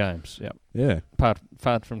always good games. Yep. Yeah.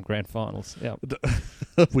 Apart from grand finals. Yep.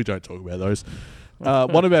 We don't talk about those.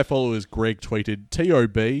 One of our followers, Greg, tweeted,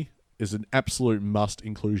 TOB is an absolute must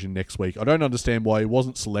inclusion next week. I don't understand why he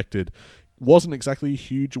wasn't selected. Wasn't exactly a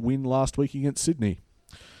huge win last week against Sydney.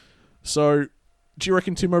 So, do you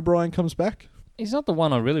reckon Tim O'Brien comes back? He's not the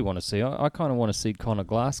one I really want to see. I kind of want to see Connor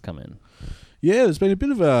Glass come in. Yeah, there's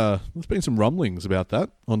been some rumblings about that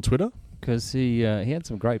on Twitter. Because he had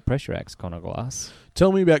some great pressure acts, Connor Glass.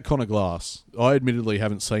 Tell me about Connor Glass. I admittedly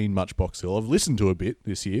haven't seen much Box Hill. I've listened to a bit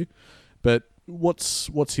this year, but what's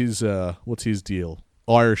his deal?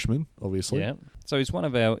 Irishman, obviously. Yeah. So he's one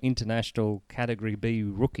of our international Category B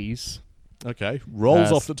rookies. Okay,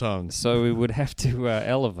 rolls off the tongue. So we would have to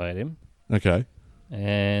elevate him. Okay.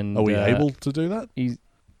 And are we able to do that?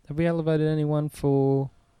 Have we elevated anyone for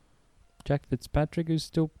Jack Fitzpatrick, who's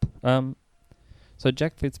still... So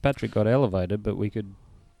Jack Fitzpatrick got elevated, but we could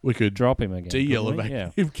drop him again.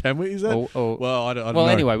 De-elevate him, can we? Is that? Well, I don't know. Well,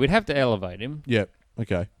 anyway, we'd have to elevate him. Yep.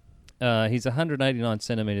 Okay. He's 189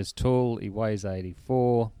 centimetres tall. He weighs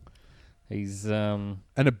 84. He's... And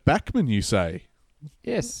a backman, you say?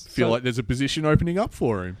 Yes. Feel like there's a position opening up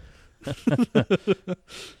for him.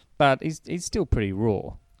 But he's still pretty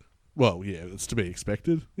raw. Well, yeah, it's to be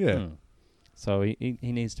expected. Yeah. So he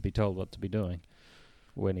needs to be told what to be doing.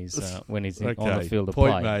 when he's on the Okay, field of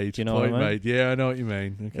point play. made. Do you know Point what I mean? made. Yeah, I know what you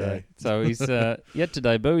mean. Okay. Yeah. So he's yet to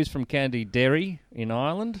debut. He's from Candy Derry in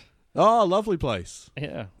Ireland. Oh, lovely place.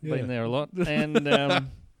 Yeah, Yeah. been there a lot. And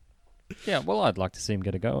yeah, well, I'd like to see him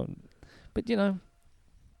get a go, but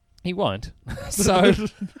he won't. So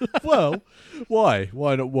Well, why?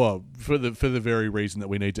 Why not? What for the very reason that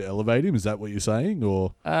we need to elevate him? Is that what you're saying,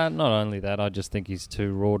 or not only that, I just think he's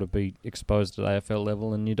too raw to be exposed at AFL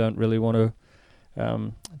level, and you don't really want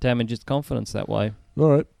to damage his confidence that way. all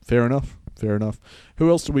right? Fair enough. Fair enough. Who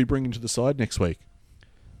else do we bring into the side next week?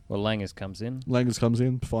 Well, Langers comes in. Langers comes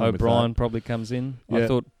in. Fine O'Brien probably comes in. Yeah. I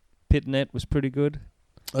thought Pitnet was pretty good.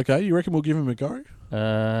 with that. Okay, you reckon we'll give him a go?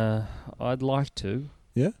 I'd like to.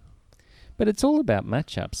 Yeah. But it's all about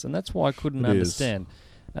matchups, and that's why I couldn't It is. understand.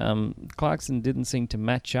 Clarkson didn't seem to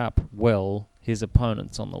match up well his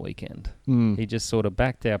opponents on the weekend. He just sort of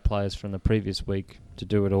backed our players from the previous week to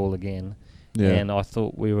do it all again. Yeah. And I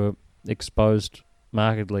thought we were exposed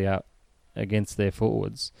markedly out against their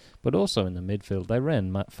forwards, but also in the midfield. They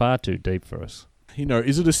ran far too deep for us.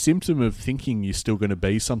 Is it a symptom of thinking you're still going to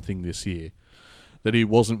be something this year that he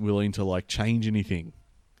wasn't willing to change anything?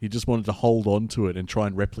 He just wanted to hold on to it and try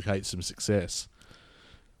and replicate some success.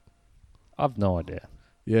 I've no idea.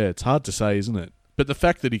 Yeah, it's hard to say, isn't it? But the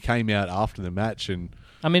fact that he came out after the match and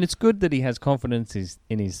I mean, it's good that he has confidence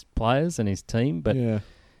in his players and his team, but yeah,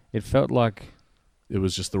 it felt like, it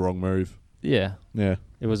was just the wrong move. yeah, Yeah.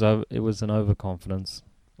 it was an overconfidence,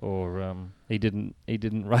 or he didn't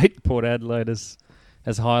rate Port Adelaide as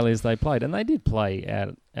highly as they played, and they did play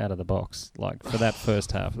out of the box for that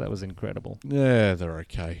first half. That was incredible. Yeah, they're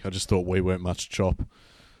okay. I just thought we weren't much chop.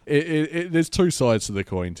 There's two sides to the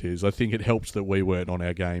coin, Tiz. I think it helped that we weren't on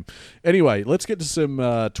our game. Anyway, let's get to some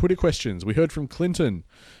Twitter questions. We heard from Clinton,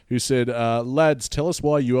 who said, lads, tell us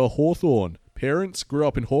why you are Hawthorn. Parents, grew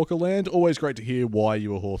up in Hawkerland. Always great to hear why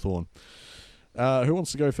you are Hawthorn. Who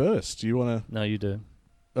wants to go first? Do you want to... No, you do.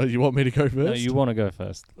 you want me to go first? No, you want to go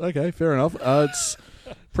first. Okay, fair enough. It's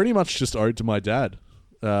pretty much just owed to my dad,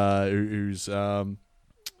 who's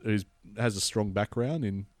has a strong background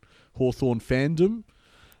in Hawthorn fandom.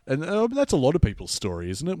 And that's a lot of people's story,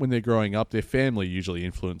 isn't it? When they're growing up, their family usually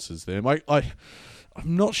influences them. I'm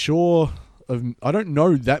not sure I don't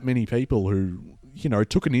know that many people who,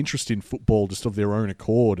 took an interest in football just of their own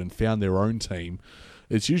accord and found their own team.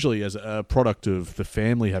 It's usually as a product of the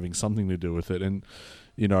family having something to do with it. And,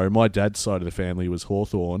 my dad's side of the family was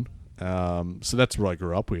Hawthorn. So that's what I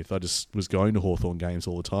grew up with. I just was going to Hawthorn games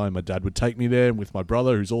all the time. My dad would take me there with my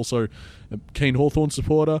brother, who's also a keen Hawthorn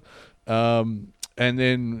supporter. And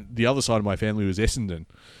then the other side of my family was Essendon.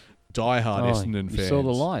 Diehard Essendon fans. You saw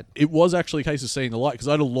the light. It was actually a case of seeing the light because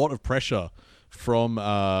I had a lot of pressure from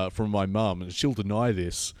my mum, and she'll deny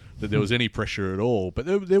this, that there was any pressure at all. But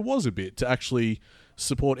there was a bit to actually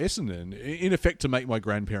support Essendon, in effect to make my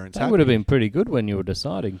grandparents happy. That would have been pretty good when you were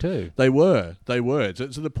deciding too. They were. To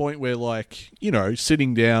the point where,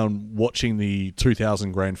 sitting down watching the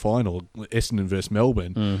 2000 grand final, Essendon versus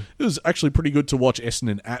Melbourne, it was actually pretty good to watch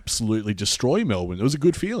Essendon absolutely destroy Melbourne. It was a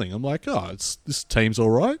good feeling. I'm like, this team's all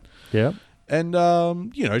right. Yeah. And,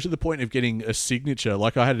 to the point of getting a signature,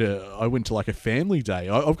 I went to a family day.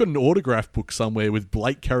 I've got an autograph book somewhere with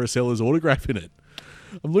Blake Carousella's autograph in it.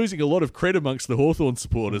 I'm losing a lot of cred amongst the Hawthorn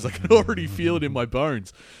supporters. I can already feel it in my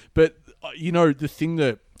bones. But,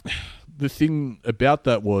 the thing about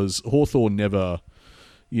that was Hawthorn never,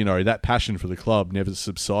 that passion for the club never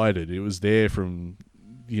subsided. It was there from,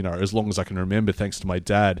 as long as I can remember, thanks to my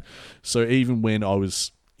dad. So even when I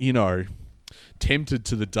was, tempted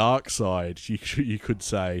to the dark side, you could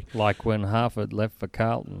say. Like when Harford left for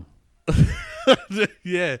Carlton.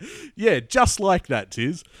 yeah, just like that,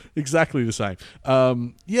 Tiz. Exactly the same.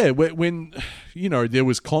 When there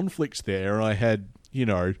was conflict there, I had,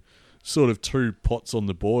 sort of two pots on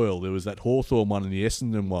the boil. There was that Hawthorn one and the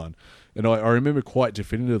Essendon one. And I remember quite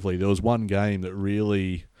definitively there was one game that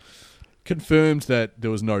really confirmed that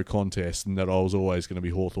there was no contest and that I was always going to be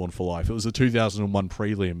Hawthorn for life. It was the 2001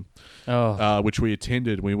 prelim, which we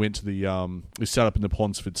attended. We went to we sat up in the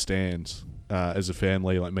Ponsford stands as a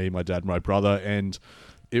family, like me, my dad, and my brother, and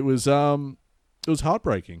it was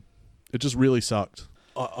heartbreaking. It just really sucked.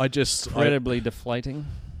 Incredibly deflating.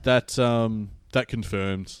 That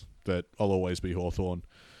confirmed that I'll always be Hawthorn.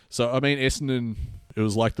 So I mean, Essendon, it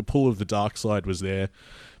was like the pull of the dark side was there,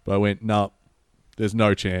 but I went, no, there's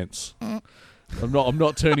no chance. I'm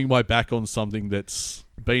not turning my back on something that's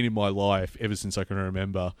been in my life ever since I can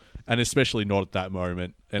remember, and especially not at that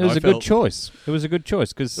moment. And it was a good choice. It was a good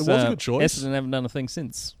choice because Essendon haven't done a thing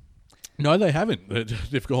since. No, they haven't.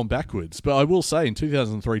 They've gone backwards. But I will say, in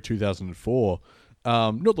 2003, 2004,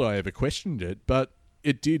 not that I ever questioned it, but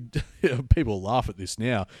it did. People laugh at this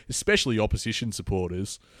now, especially opposition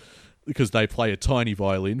supporters, because they play a tiny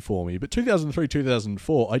violin for me. But 2003,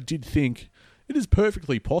 2004, I did think it is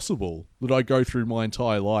perfectly possible that I go through my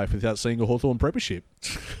entire life without seeing a Hawthorn premiership.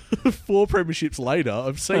 4 premierships later,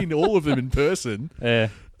 I've seen all of them in person. Yeah.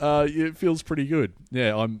 It feels pretty good.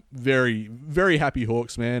 Yeah, I'm very, very happy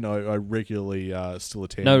Hawks, man. I regularly still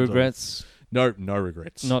attend. No regrets. No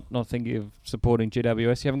regrets. Not thinking of supporting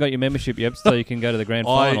GWS. You haven't got your membership yet, so you can go to the grand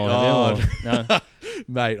final. No.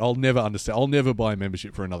 Mate, I'll never understand. I'll never buy a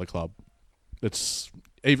membership for another club. It's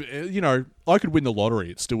even, I could win the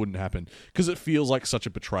lottery. It still wouldn't happen because it feels like such a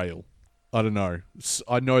betrayal. I don't know.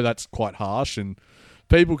 I know that's quite harsh, and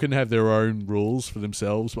people can have their own rules for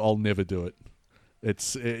themselves, but I'll never do it.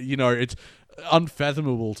 It's it's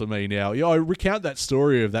unfathomable to me now. I recount that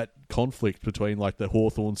story of that conflict between like the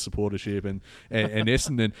Hawthorn supportership and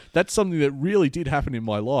Essendon. That's something that really did happen in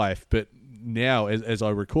my life, but now as I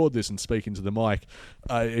record this and speak into the mic,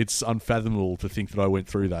 it's unfathomable to think that I went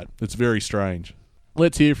through that. It's very strange.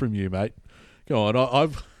 Let's hear from you, mate. Go on.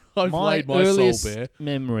 I've laid my soul bare.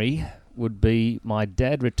 Memory would be my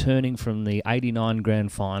dad returning from the 89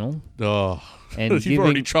 grand final. Oh, and you've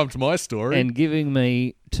already trumped my story. And giving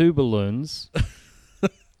me 2 balloons,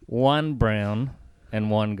 1 brown and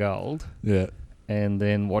 1 gold. Yeah. And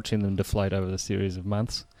then watching them deflate over the series of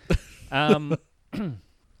months. I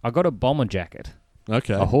got a bomber jacket.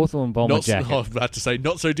 Okay. A Hawthorn bomber jacket. I was about to say,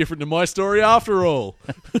 not so different to my story after all.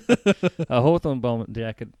 A Hawthorn bomber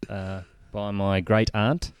jacket by my great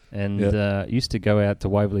aunt, and used to go out to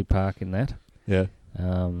Waverley Park in that. Yeah.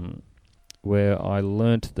 Where I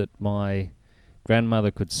learnt that my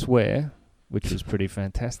grandmother could swear, which was pretty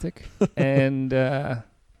fantastic. And that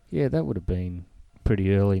would have been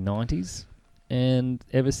pretty early 90s. And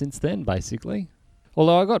ever since then, basically.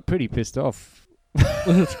 Although I got pretty pissed off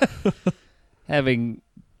having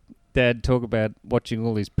Dad talk about watching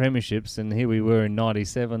all these premierships, and here we were in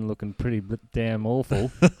 97 looking pretty damn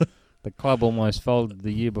awful. The club almost folded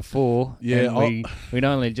the year before. Yeah, and we'd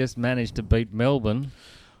only just managed to beat Melbourne.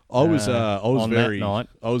 I was that night.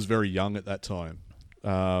 I was very young at that time,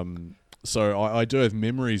 so I do have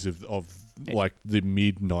memories of like the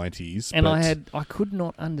mid-90s. And I could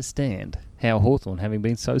not understand how Hawthorn, having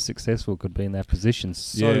been so successful, could be in that position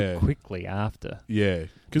so quickly after. Yeah,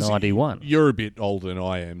 because 91. You're a bit older than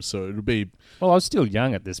I am, so it'll be. Well, I was still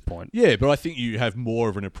young at this point. Yeah, but I think you have more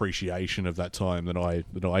of an appreciation of that time than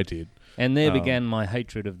I did. And there began my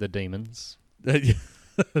hatred of the Demons.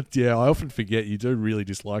 Yeah, I often forget you do really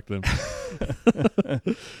dislike them.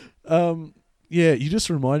 Yeah, you just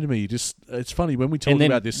reminded me. It's funny when we talk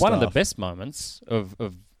about this. One of the best moments of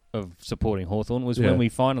supporting Hawthorn was when we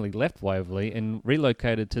finally left Waverley and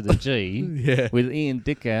relocated to the G. With Ian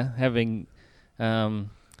Dicker having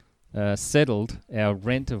settled our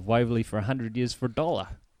rent of Waverley for 100 years for $1,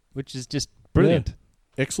 which is just brilliant. Yeah.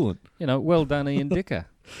 Excellent. Well done, Ian Dicker.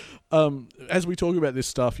 As we talk about this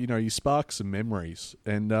stuff, you spark some memories,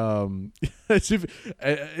 and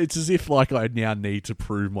it's as if like I now need to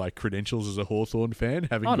prove my credentials as a Hawthorn fan,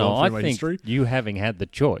 having gone through my history. You having had the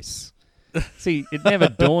choice. See, it never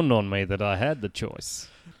dawned on me that I had the choice.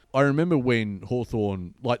 I remember when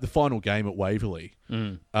Hawthorn, like the final game at Waverley,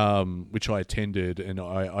 which I attended, and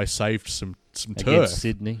I saved some turf against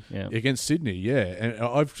Sydney. Yeah, against Sydney. Yeah, and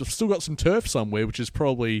I've still got some turf somewhere, which is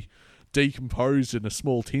probably decomposed in a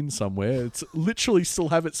small tin somewhere. It's literally still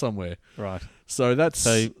have it somewhere. Right. So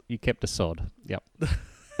you kept a sod. Yep.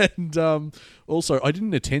 And also, I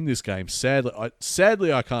didn't attend this game.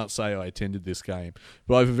 Sadly, I can't say I attended this game,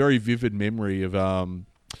 but I have a very vivid memory of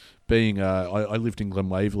being. I lived in Glen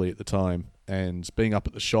Waverley at the time, and being up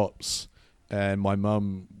at the shops, and my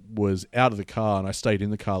mum was out of the car, and I stayed in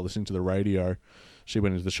the car listening to the radio. She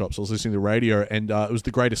went into the shops. I was listening to the radio, and it was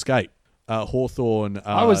The Great Escape. Hawthorn.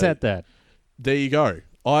 I was at that. There you go.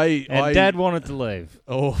 Dad wanted to leave.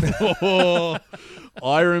 Oh,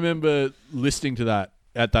 I remember listening to that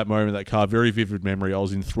at that moment. That car, very vivid memory. I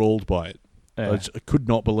was enthralled by it. I could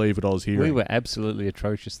not believe what I was hearing. We were absolutely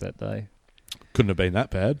atrocious that day. Couldn't have been that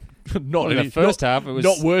bad. Not in the first half. It was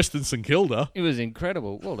not worse than St Kilda. It was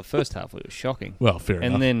incredible. Well, the first half was shocking. Well, fair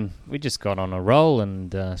enough. And then we just got on a roll,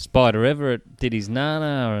 and Spider Everett did his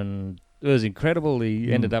nana, and it was incredible.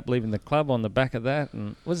 He ended up leaving the club on the back of that.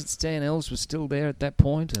 And was it Stan Ells was still there at that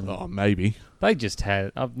point? And maybe. They just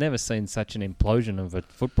had... I've never seen such an implosion of a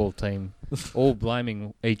football team all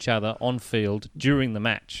blaming each other on field during the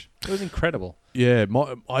match. It was incredible. Yeah,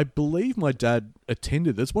 I believe my dad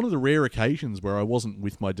attended. That's one of the rare occasions where I wasn't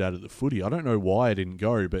with my dad at the footy. I don't know why I didn't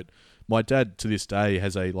go, but my dad to this day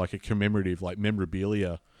has a commemorative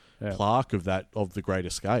memorabilia plaque of the Great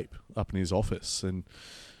Escape up in his office. And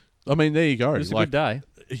I mean, there you go. It was a good day.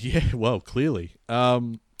 Yeah, well, clearly.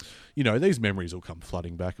 These memories will come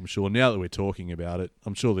flooding back, I'm sure. Now that we're talking about it,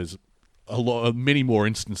 I'm sure there's many more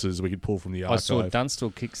instances we could pull from the archive. I saw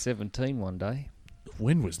Dunstall kick 17 one day.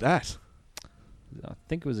 When was that? I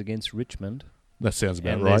think it was against Richmond. That sounds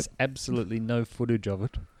about and right. There's absolutely no footage of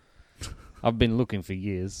it. I've been looking for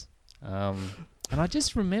years. And I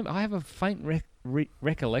just remember, I have a faint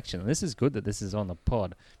recollection, and this is good that this is on the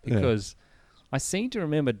pod, because I seem to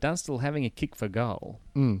remember Dunstall having a kick for goal,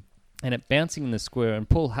 and it bouncing in the square, and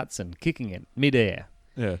Paul Hudson kicking it mid-air.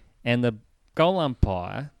 Yeah. And the goal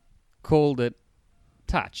umpire called it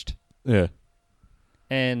touched. Yeah.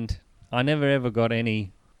 And I never ever got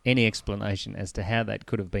any explanation as to how that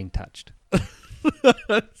could have been touched.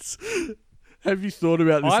 Have you thought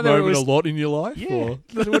about this Either moment a lot in your life? Yeah. Or?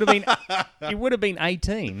 It would have been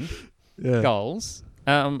 18 Yeah. goals.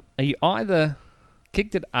 You either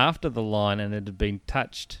kicked it after the line and it had been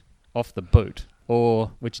touched off the boot,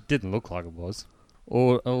 or which it didn't look like it was,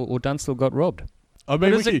 or Dunstall got robbed. I mean,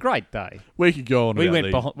 But it was a great day. We could go on.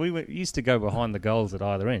 We used to go behind the goals at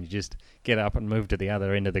either end. You just get up and move to the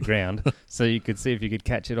other end of the ground so you could see if you could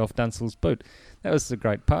catch it off Dunstall's boot. That was the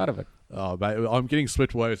great part of it. Oh, mate, I'm getting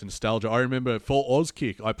swept away with nostalgia. I remember for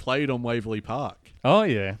Auskick, I played on Waverley Park. Oh,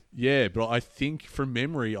 yeah. Yeah, but I think from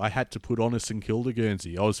memory, I had to put on a St Kilda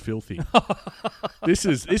Guernsey. I was filthy. This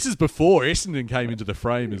is before Essendon came into the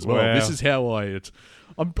frame as well. Wow. This is how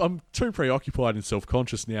I'm too preoccupied and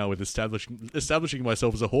self-conscious now with establishing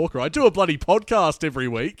myself as a hawker. I do a bloody podcast every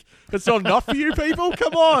week. That's not enough for you people?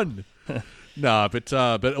 Come on. Nah, but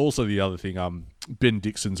also the other thing, Ben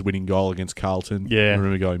Dixon's winning goal against Carlton. Yeah. I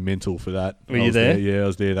remember going mental for that. Were you there? Yeah, I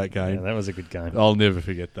was there that game. Yeah, that was a good game. I'll never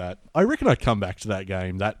forget that. I reckon I come back to that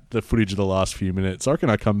game, the footage of the last few minutes. I reckon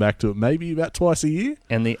I come back to it maybe about twice a year.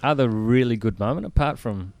 And the other really good moment, apart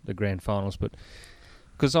from the grand finals, but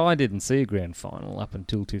because I didn't see a grand final up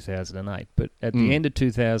until 2008, but at the end of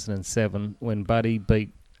 2007, when Buddy beat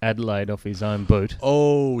Adelaide off his own boot.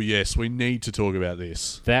 Oh, yes, we need to talk about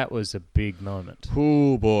this. That was a big moment.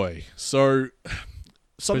 Oh, boy. So,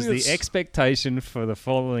 because the expectation for the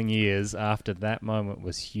following years after that moment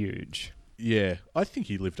was huge. Yeah, I think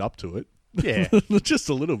he lived up to it. Yeah. Just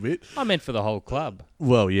a little bit. I meant for the whole club.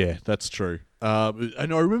 Well, yeah, that's true. And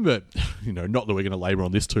I remember, not that we're going to labour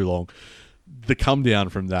on this too long, the come down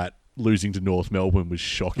from that, losing to North Melbourne was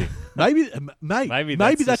shocking. Maybe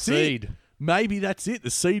that's the seed. It. Maybe that's it. The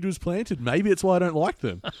seed was planted. Maybe it's why I don't like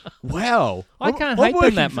them. Wow. I can't hate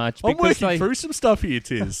them that much. I'm working through some stuff here,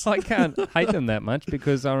 Tiz. I can't hate them that much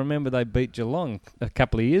because I remember they beat Geelong a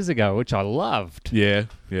couple of years ago, which I loved. Yeah,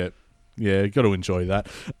 got to enjoy that.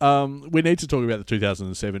 We need to talk about the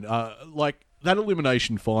 2007. That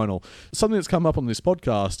elimination final, something that's come up on this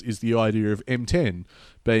podcast is the idea of M10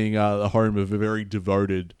 being the home of a very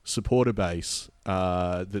devoted supporter base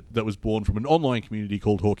that was born from an online community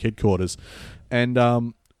called Hawk Headquarters. And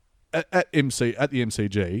at the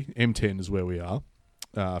MCG, M10 is where we are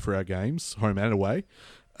for our games, home and away.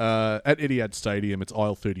 At Etihad Stadium, it's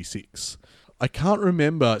aisle 36. I can't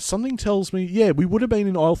remember. Something tells me, we would have been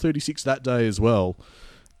in aisle 36 that day as well.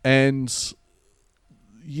 And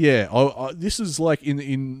yeah, this is like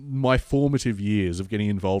in my formative years of getting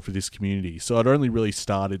involved with this community. So I'd only really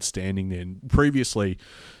started standing then. Previously,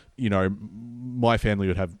 my family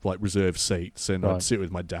would have like reserved seats and I'd sit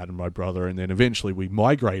with my dad and my brother. And then eventually we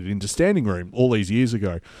migrated into standing room all these years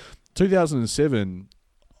ago. 2007,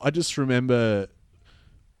 I just remember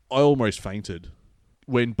I almost fainted.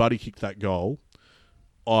 When Buddy kicked that goal,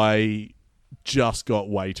 I just got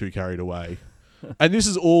way too carried away. And this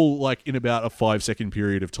is all like in about a 5-second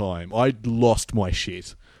period of time. I lost my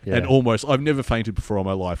shit. Yeah. And I've never fainted before in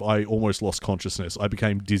my life. I almost lost consciousness. I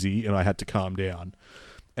became dizzy and I had to calm down.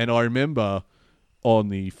 And I remember on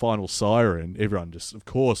the final siren, everyone just, of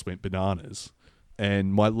course, went bananas.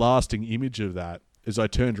 And my lasting image of that is I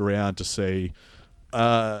turned around to see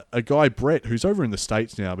a guy, Brett, who's over in the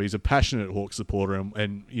States now, but he's a passionate Hawk supporter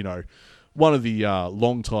and one of the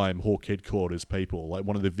long-time Hawk Headquarters people, like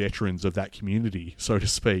one of the veterans of that community, so to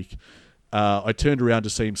speak. I turned around to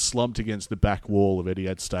see him slumped against the back wall of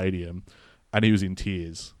Etihad Stadium, and he was in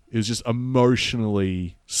tears. He was just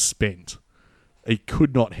emotionally spent. He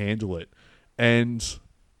could not handle it. And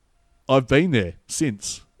I've been there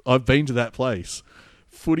since. I've been to that place.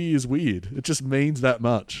 Footy is weird. It just means that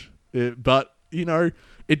much. But,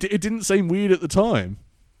 it didn't seem weird at the time.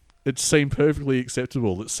 It seemed perfectly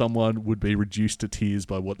acceptable that someone would be reduced to tears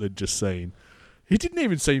by what they'd just seen. He didn't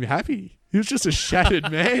even seem happy. He was just a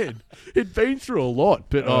shattered man. He'd been through a lot.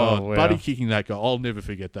 But, wow. Buddy kicking that goal, I'll never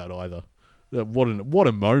forget that either. What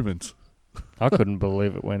a moment. I couldn't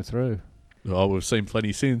believe it went through. Oh, we've seen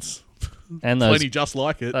plenty since. And those Plenty just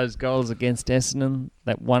like it. those goals against Essendon,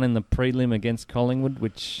 that one in the prelim against Collingwood,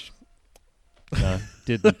 which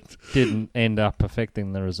didn't end up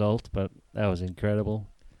affecting the result, but that was incredible.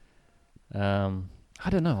 I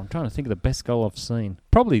don't know. I'm trying to think of the best goal I've seen.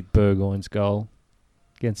 Probably Burgoyne's goal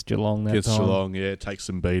against Geelong that Against time. Geelong, yeah, it takes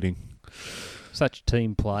some beating. Such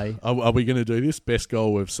team play. Are we going to do this? Best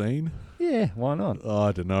goal we've seen? Yeah, why not? Oh,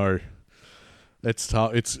 I don't know. It's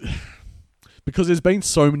tough. It's because there's been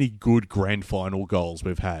so many good grand final goals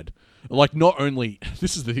we've had. Like, not only...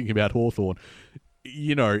 This is the thing about Hawthorn.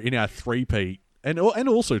 You know, in our three-peat, and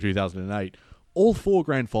also 2008, all four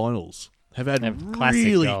grand finals have had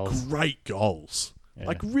really goals. Great goals. Yeah.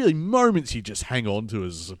 Like, really moments you just hang on to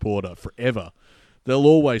as a supporter forever. They'll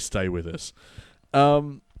always stay with us.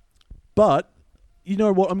 But, you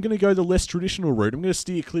know what? I'm going to go the less traditional route. I'm going to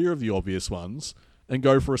steer clear of the obvious ones and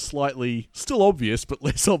go for a slightly, still obvious, but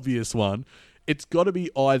less obvious one. It's got to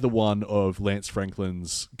be either one of Lance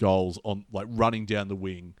Franklin's goals on, like, running down the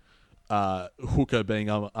wing, Hooker being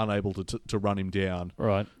unable to run him down.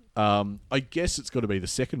 Right. I guess it's got to be the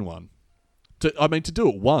second one. To do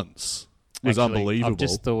it once was unbelievable. I've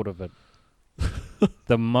just thought of it.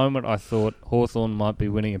 The moment I thought Hawthorn might be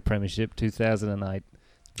winning a premiership, 2008,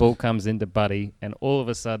 ball comes into Buddy, and all of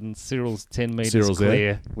a sudden Cyril's 10 metres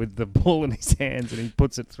clear with the ball in his hands, and he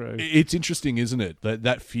puts it through. It's interesting, isn't it?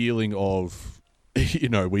 That feeling of, you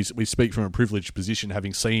know, we speak from a privileged position,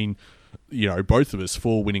 having seen, you know, both of us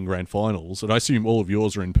 4 winning grand finals, and I assume all of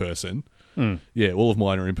yours are in person. Yeah, all of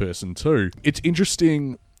mine are in person too. It's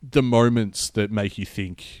interesting the moments that make you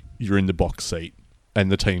think you're in the box seat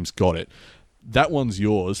and the team's got it. That one's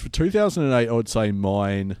yours. For 2008, I would say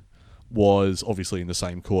mine was obviously in the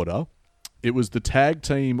same quarter. It was the tag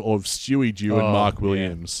team of Stewie Dew and Mark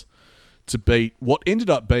Williams to beat what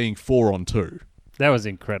ended up being 4-on-2. That was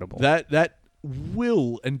incredible. That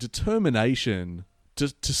will and determination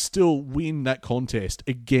to still win that contest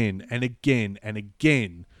again and again and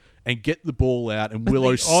again and get the ball out and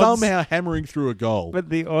Willow somehow hammering through a goal. But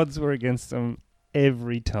the odds were against them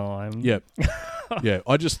every time. Yep. Yeah,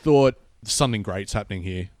 I just thought something great's happening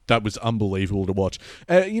here. That was unbelievable to watch.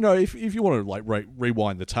 You know, if you want to like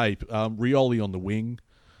rewind the tape, Rioli on the wing.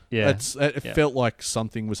 Yeah, it felt like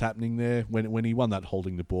something was happening there when he won that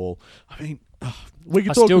holding the ball. I mean, we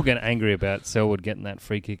could I still get angry about Selwood getting that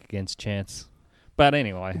free kick against Chance. But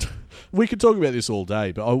anyway, we could talk about this all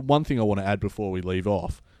day. But one thing I want to add before we leave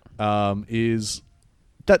off is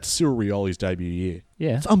that's Cyril Rioli's debut year.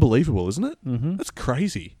 Yeah, it's unbelievable, isn't it? Mm-hmm. That's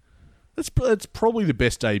crazy. That's probably the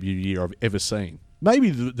best debut year I've ever seen.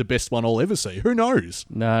 Maybe the best one I'll ever see. Who knows?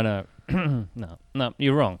 No, no,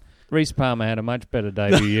 you're wrong. Reece Palmer had a much better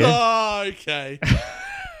debut year. Oh, okay.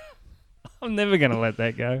 I'm never going to let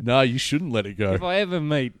that go. No, you shouldn't let it go. If I ever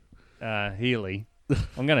meet Healy,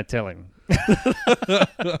 I'm going to tell him.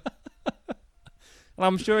 And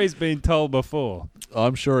I'm sure he's been told before.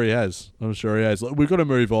 I'm sure he has. Look, we've got to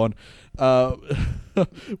move on.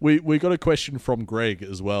 We got a question from Greg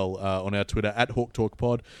as well on our Twitter,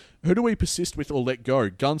 @HawkTalkPod. Who do we persist with or let go?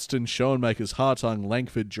 Gunston, Schoenmakers, Hartung,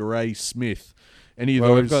 Langford, Duray, Smith. Any of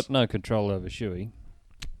those? We've got no control over Shuey.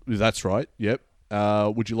 That's right, yep.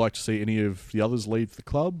 Would you like to see any of the others leave the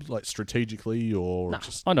club, like strategically or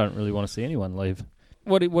just... I don't really want to see anyone leave.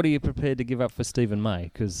 What are you prepared to give up for Stephen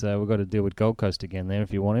May? Because we've got to deal with Gold Coast again there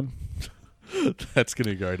if you want him. That's going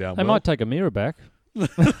to go down They might take Amira back.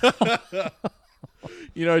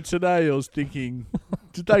 You know, today I was thinking,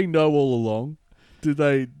 did they know all along? Did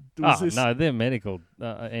they... No, they're medical.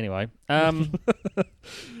 Anyway. All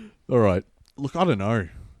right. Look, I don't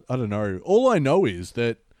know. All I know is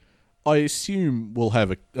that I assume we'll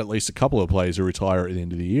have at least a couple of players who retire at the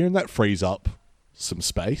end of the year, and that frees up some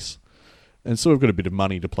space. And so we've got a bit of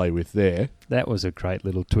money to play with there. That was a great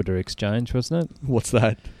little Twitter exchange, wasn't it? What's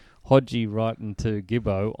that? Hodgie writing to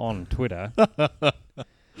Gibbo on Twitter.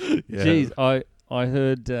 Yeah. Geez, I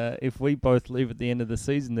heard if we both leave at the end of the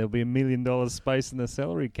season, there'll be $1 million space in the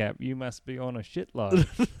salary cap. You must be on a shitload.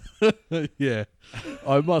 Yeah.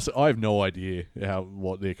 I have no idea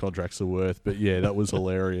what their contracts are worth, but yeah, that was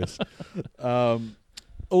hilarious.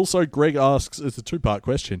 Also, Greg asks, it's a 2-part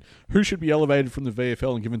question, who should be elevated from the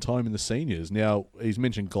VFL and given time in the seniors? Now, he's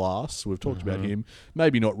mentioned Glass. We've talked about him.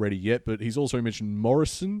 Maybe not ready yet, but he's also mentioned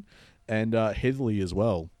Morrison and Heatherley as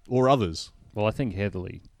well, or others. Well, I think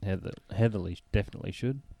Heatherley definitely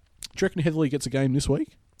should. Do you reckon Heatherley gets a game this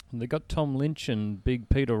week? And they got Tom Lynch and Big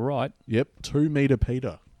Peter Wright. Yep, 2 metre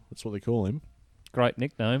Peter. That's what they call him. Great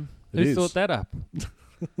nickname. It Who is. thought that up?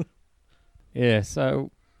 Yeah,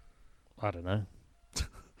 so, I don't know.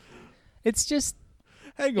 It's just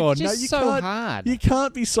Hang on, it's no, just you so can't. hard. You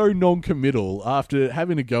can't be so non-committal after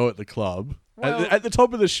having a go at the club Well- at the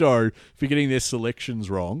top of the show for getting their selections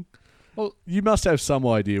wrong. Well, You must have some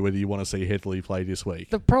idea whether you want to see Headley play this week.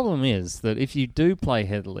 the problem is that if you do play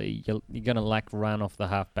Headley, you're going to lack run off the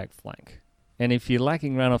halfback flank. And if you're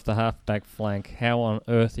lacking run off the halfback flank, how on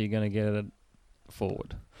earth are you going to get it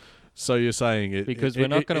forward? So you're saying it Because we're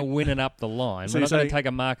not going to win it up the line. So We're you're not going saying to take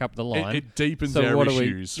a mark up the line. It deepens So our what do we-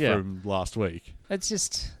 issues yeah. from last week. It's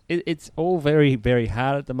just, it's all very, very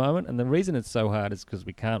hard at the moment. And the reason it's so hard is because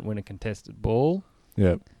we can't win a contested ball.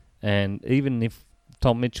 Yeah. And even if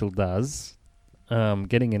Tom Mitchell does,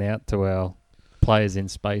 getting it out to our players in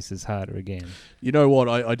space is harder again. You know what?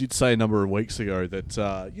 I did say a number of weeks ago that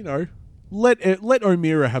let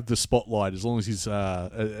O'Meara have the spotlight as long as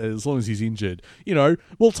he's injured.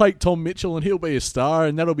 We'll take Tom Mitchell and he'll be a star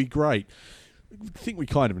and that'll be great. I think we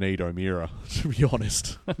kind of need O'Meara, to be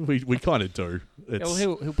honest. we kind of do. Yeah, well,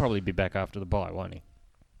 he'll probably be back after the bye, won't he?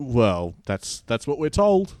 Well, that's what we're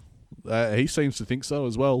told. He seems to think so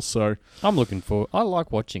as well. So I'm looking for. I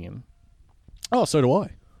like watching him. oh, so do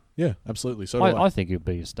I. Yeah, absolutely. So do I. I think he'll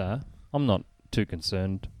be a star. I'm not too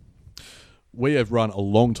concerned. We have run a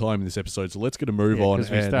long time in this episode, so let's get a move on.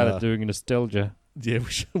 Because we started doing nostalgia. Yeah,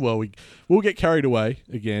 we'll get carried away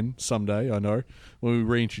again someday, I know, when we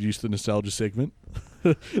reintroduce the nostalgia segment.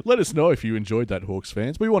 Let us know if you enjoyed that, Hawks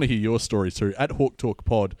fans. We want to hear your stories too, at Hawk Talk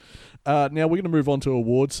Pod. Now we're going to move on to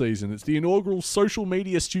award season. It's the inaugural Social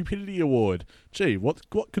Media Stupidity Award. Gee, what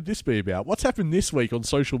could this be about? What's happened this week on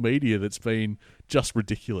social media that's been just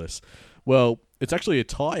ridiculous? Well, it's actually a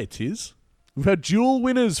tie, Tiz. We've had dual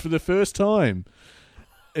winners for the first time.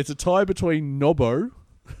 It's a tie between Nobbo,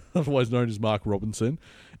 otherwise known as Mark Robinson,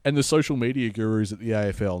 and the social media gurus at the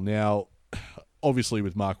AFL. Now, obviously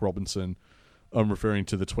with Mark Robinson, I'm referring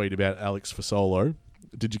to the tweet about Alex Fasolo.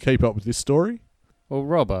 Did you keep up with this story? Well,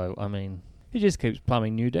 Robbo, I mean, he just keeps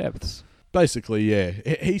plumbing new depths. Basically, yeah.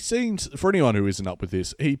 He seems, for anyone who isn't up with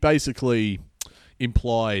this, he basically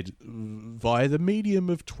implied via the medium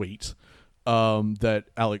of tweet that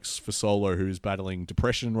Alex Fasolo, who is battling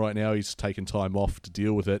depression right now, he's taken time off to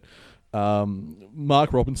deal with it.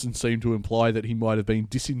 Mark Robinson seemed to imply that he might have been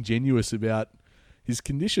disingenuous about his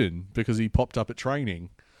condition because he popped up at training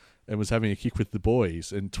and was having a kick with the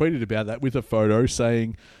boys and tweeted about that with a photo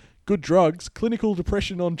saying, "Good drugs, clinical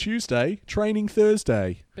depression on Tuesday, training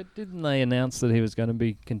Thursday." But didn't they announce that he was going to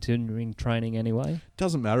be continuing training anyway?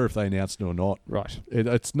 Doesn't matter if they announced it or not. Right.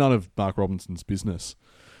 It's none of Mark Robinson's business.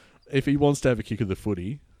 If he wants to have a kick of the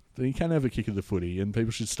footy, then he can have a kick of the footy, and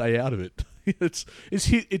people should stay out of it.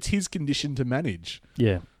 It's his condition to manage.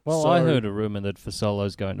 Yeah. Well, So- I heard a rumour that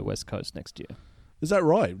Fasolo's going to West Coast next year. Is that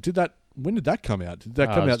right? When did that come out? Did that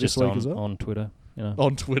come It's out this just week on, as well? on Twitter. You know.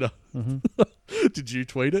 On Twitter. hmm Did you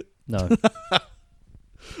tweet it? No.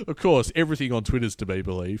 Of course, everything on Twitter's to be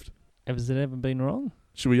believed. Has it ever been wrong?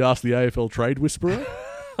 Should we ask the AFL Trade Whisperer?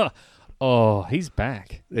 Oh, he's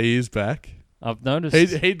back. He is back. I've noticed.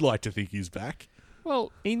 He'd like to think he's back.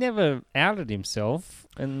 Well, he never outed himself,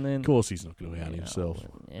 and then Of course he's not going to out himself.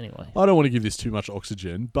 Anyway, I don't want to give this too much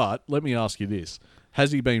oxygen, but let me ask you this.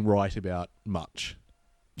 Has he been right about much?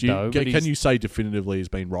 No, but can he's- you say definitively he's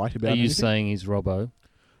been right about are you anything? saying he's Robbo?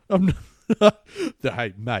 I'm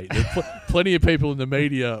hey, mate, there's plenty of people in the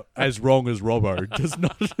media as wrong as Robbo.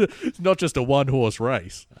 It's not just a one-horse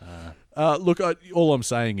race. Look, all I'm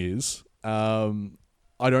saying is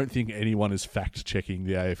I don't think anyone is fact-checking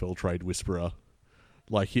the AFL Trade Whisperer.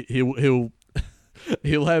 Like, he'll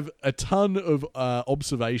have a ton of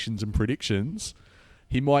observations and predictions.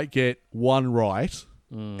 He might get one right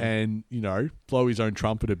and, blow his own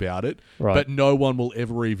trumpet about it. Right. But no one will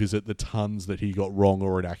ever revisit the tons that he got wrong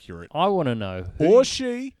or inaccurate. I want to know. Or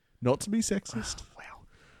she, not to be sexist.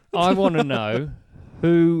 I want to know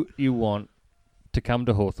who you want to come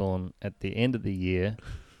to Hawthorn at the end of the year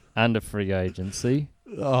under free agency.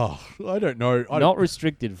 Oh, I don't know. Not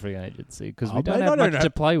restricted free agency, because we Oh, don't mate, have I don't much have- to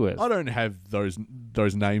play with. I don't have those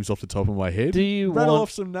names off the top of my head. Do you Rattle want?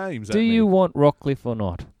 off some names Do at me. you want Rockcliffe or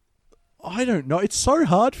not? I don't know. It's so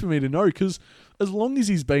hard for me to know because as long as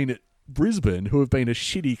he's been at Brisbane, who have been a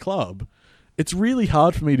shitty club, it's really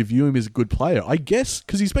hard for me to view him as a good player. I guess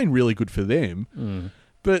because he's been really good for them.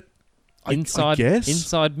 But I guess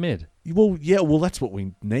inside mid. Well, yeah. Well, that's what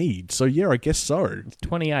we need. So yeah, I guess so. He's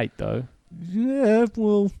 28 though. Yeah.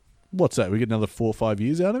 Well, what's that? We get another 4 or 5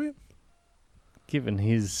 years out of him. Given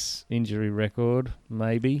his injury record,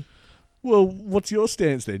 maybe. Well, what's your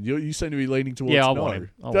stance then? You seem to be leaning towards Yeah, I no. want him.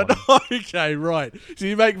 I want him. Okay, right. So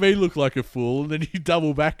you make me look like a fool, and then you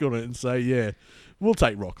double back on it and say, yeah, we'll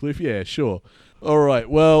take Rockcliffe. Yeah, sure. All right.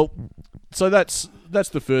 Well, so that's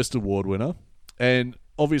the first award winner, and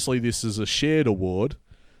obviously this is a shared award,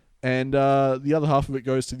 and the other half of it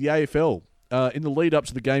goes to the AFL. In the lead up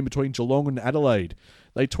to the game between Geelong and Adelaide,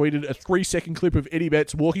 they tweeted a 3-second clip of Eddie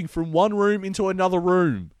Betts walking from one room into another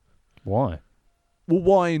room. Why? Well,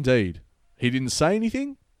 why indeed? He didn't say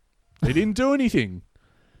anything. He didn't do anything.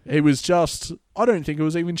 It was just, I don't think it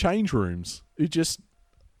was even change rooms. It just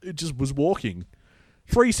was walking.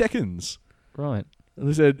 3 seconds. Right. And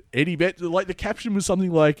they said, Eddie Betts, like the caption was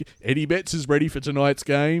something like, Eddie Betts is ready for tonight's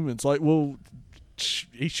game. It's like, well,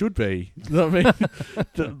 he should be. You know what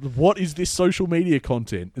I mean? What is this social media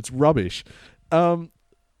content? It's rubbish. And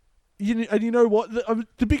you know what?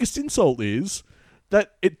 The biggest insult is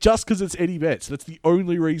that just because it's Eddie Betts, that's the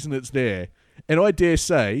only reason it's there. And I dare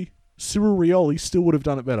say, Cyril Rioli still would have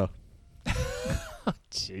done it better.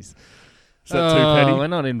 Jeez. Is that too petty? We're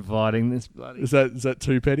not inviting this bloody... Is that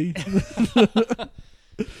too petty?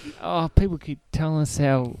 People keep telling us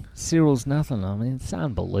how Cyril's nothing. I mean, it's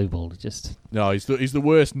unbelievable to just... No, he's the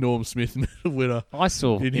worst Norm Smith winner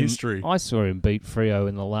in history. I saw him beat Freo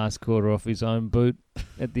in the last quarter off his own boot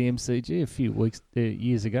at the MCG a few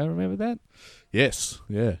years ago. Remember that? Yes,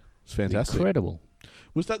 yeah. It's fantastic. Incredible.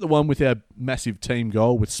 Was that the one with our massive team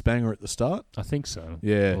goal with Spanger at the start? I think so.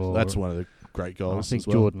 Yeah, that's one of the great goals. I think as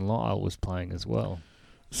well. Jordan Lyle was playing as well.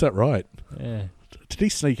 Is that right? Yeah. Did he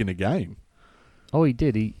sneak in a game? Oh, he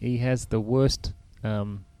did. He has the worst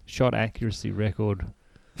shot accuracy record.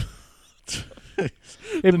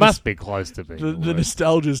 It must be close to being the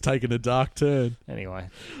nostalgia's taken a dark turn. Anyway.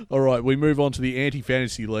 All right, we move on to the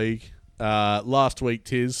Anti-Fantasy League. Last week,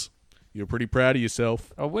 Tiz, you were pretty proud of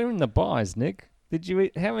yourself. Oh, we're in the buys, Nick.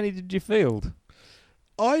 How many did you field?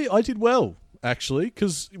 I did well, actually,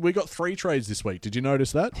 because we got 3 trades this week. Did you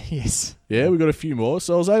notice that? Yes. Yeah, we got a few more,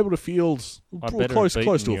 so I was able to field close to a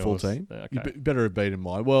full yours. team. Okay. You better have beaten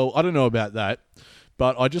mine. Well, I don't know about that,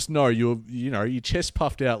 but I just know your chest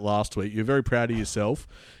puffed out last week. You're very proud of yourself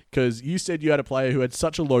because you said you had a player who had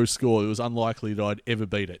such a low score it was unlikely that I'd ever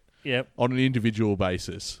beat it. Yep. On an individual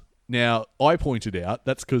basis. Now, I pointed out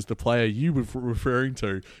that's because the player you were referring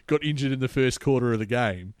to got injured in the first quarter of the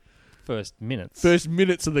game. First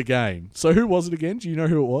minutes of the game. So who was it again? Do you know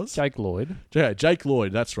who it was? Jake Lloyd. Yeah, Jake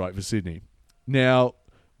Lloyd, that's right, for Sydney. Now,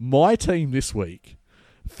 my team this week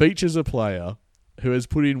features a player who has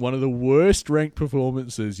put in one of the worst ranked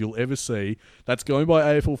performances you'll ever see. That's going by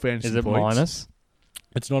AFL fantasy points. Is it minus?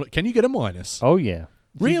 It's not. Can you get a minus? Oh, yeah.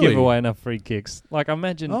 Really? You give away enough free kicks. Like,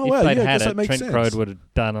 imagine if they'd had it, Trent Crode would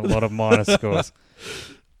have done a lot of minus scores.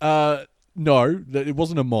 No, it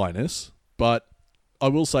wasn't a minus, but I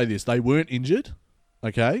will say this. They weren't injured,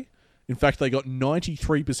 okay? In fact, they got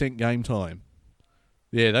 93% game time.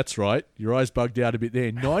 Yeah, that's right. Your eyes bugged out a bit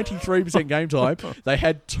there. 93% game time. They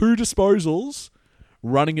had 2 disposals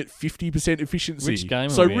running at 50% efficiency. Which game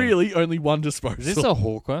so are we really, only 1 disposal. Is this a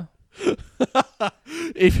hawker?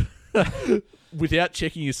 Without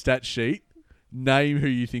checking your stat sheet, name who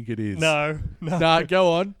you think it is. No. Nah,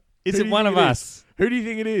 go on. Is it one of us? Who do you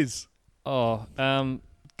think it is? Oh,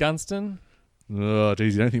 Gunston? Oh,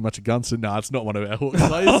 geez, you don't think much of Gunston? Nah, it's not one of our Hawks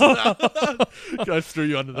players. Go through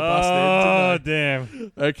you under the bus Oh,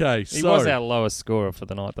 then. damn. Okay, He was our lowest scorer for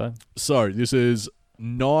the night, though. So, this is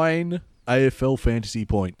 9 AFL fantasy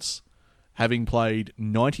points, having played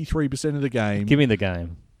 93% of the game. Give me the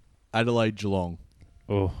game. Adelaide Geelong.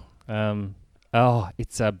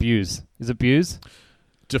 It's Buse. Is it Buse?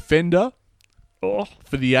 Defender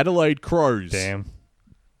for the Adelaide Crows. Damn.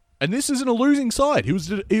 And this isn't a losing side. He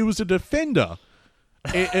was a defender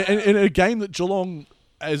in a game that Geelong,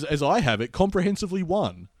 as I have it, comprehensively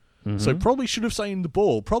won. Mm-hmm. So probably should have seen the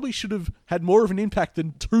ball. Probably should have had more of an impact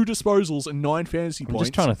than 2 disposals and 9 fantasy points. I'm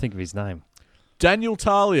just trying to think of his name. Daniel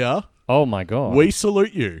Talia. Oh, my God. We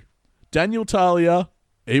salute you. Daniel Talia,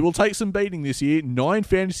 he will take some beating this year. 9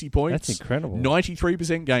 fantasy points. That's incredible.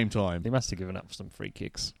 93% game time. He must have given up some free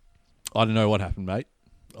kicks. I don't know what happened, mate.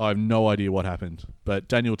 I have no idea what happened. But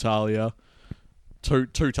Daniel Talia, two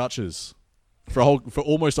touches for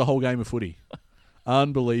almost a whole game of footy.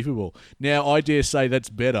 Unbelievable. Now, I dare say that's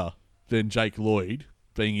better than Jake Lloyd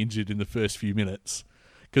being injured in the first few minutes.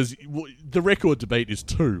 Because the record debate is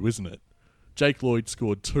 2, isn't it? Jake Lloyd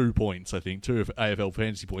scored 2 points, I think, 2 AFL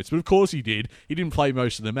fantasy points. But of course he did. He didn't play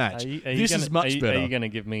most of the match. This is much better. Are you going to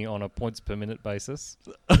give me on a points per minute basis?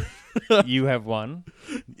 You have 1.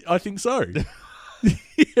 I think so.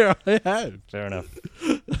 Yeah, I have. Fair enough.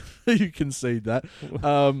 You concede that.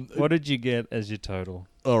 What did you get as your total?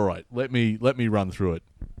 All right, let me run through it.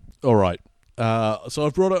 All right. So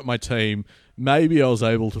I've brought up my team. maybe I was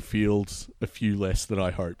able to field a few less than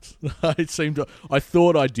I hoped. I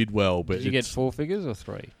thought I did well, but Did you get 4 figures or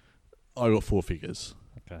 3? I got 4 figures.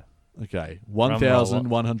 Okay, Drum roll.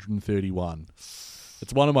 1,131.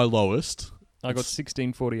 It's one of my lowest. I got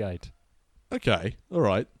 1648. Okay, all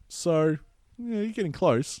right. So yeah, you're getting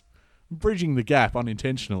close. Bridging the gap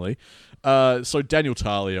unintentionally. So Daniel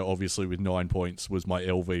Talia, obviously with 9 points, was my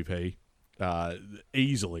LVP.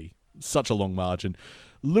 Easily. Such a long margin.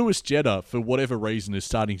 Lewis Jetta, for whatever reason, is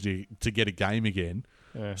starting to get a game again.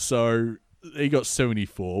 Yeah. So he got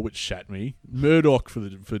 74, which shat me. Murdoch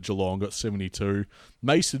for Geelong got 72.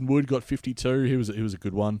 Mason Wood got 52. He was a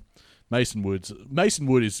good one. Mason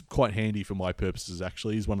Wood is quite handy for my purposes,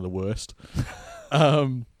 actually. He's one of the worst.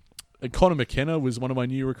 Connor McKenna was one of my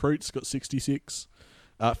new recruits, got 66.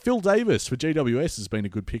 Phil Davis for GWS has been a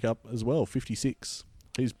good pickup as well, 56.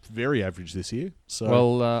 He's very average this year. So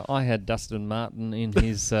Well, I had Dustin Martin in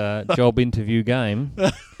his job interview game,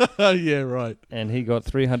 yeah, right. and he got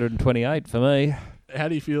 328 for me. How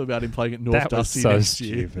do you feel about him playing at North That was Dusty so next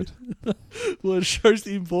year? stupid. Well, it shows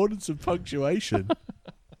the importance of punctuation.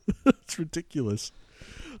 It's ridiculous.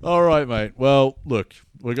 All right, mate. Well, look,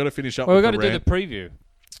 we've got to finish up Well, we've with got to the do rant. the preview.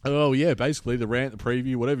 Oh, yeah, basically the rant, the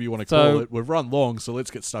preview, whatever you want to So- call it. We've run long, so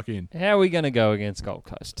let's get stuck in. How are we going to go against Gold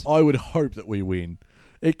Coast? I would hope that we win.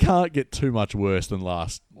 It can't get too much worse than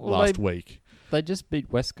last week. They just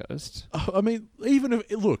beat West Coast. I mean, even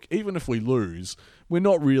if we lose, we're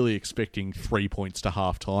not really expecting 3 points to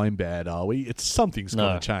half time bad, are we? Something's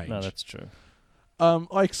got to change. No, that's true.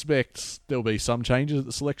 I expect there'll be some changes at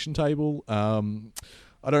the selection table.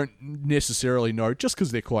 I don't necessarily know, just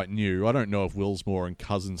because they're quite new. I don't know if Willsmore and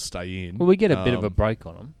Cousins stay in. Well, we get a bit of a break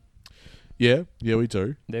on them. Yeah, we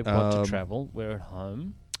do. They've got to travel. We're at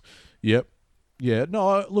home. Yep. Yeah,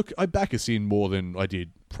 no, look, I back us in more than I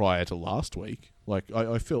did prior to last week. Like,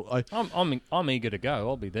 I feel... I'm eager to go.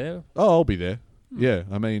 I'll be there. Oh, I'll be there. Yeah,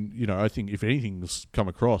 I mean, I think if anything's come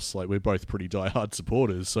across, like, we're both pretty diehard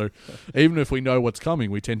supporters, so even if we know what's coming,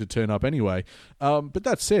 we tend to turn up anyway. But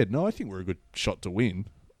that said, no, I think we're a good shot to win.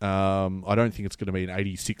 I don't think it's going to be an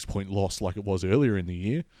 86-point loss like it was earlier in the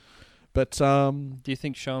year. But... Do you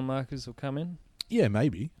think Sean Markers will come in? Yeah,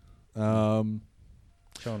 maybe.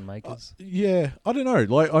 Sean Makers? Yeah, I don't know.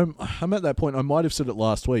 Like, I'm at that point, I might have said it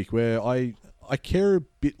last week, where I care a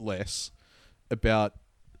bit less about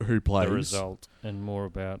who plays. The result and more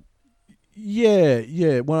about...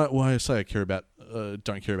 Yeah. When I say I care about,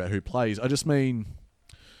 don't care about who plays, I just mean,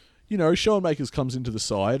 Sean Makers comes into the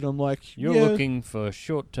side, and I'm like, You're looking for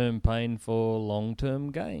short-term pain for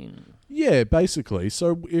long-term gain. Yeah, basically.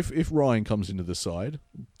 So if Ryan comes into the side,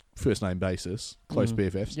 first name basis, close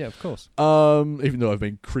BFFs. Yeah, of course. Even though I've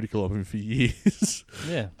been critical of him for years.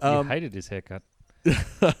 Yeah, you hated his haircut.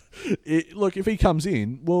 Look, if he comes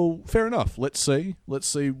in, well, fair enough. Let's see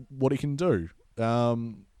what he can do,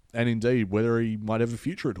 and indeed whether he might have a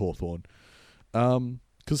future at Hawthorn.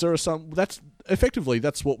 Because there are some. That's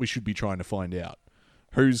what we should be trying to find out.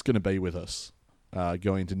 Who's going to be with us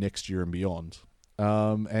going into next year and beyond.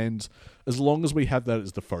 And as long as we have that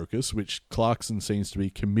as the focus, which Clarkson seems to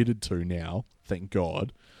be committed to now, thank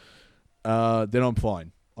God, then I'm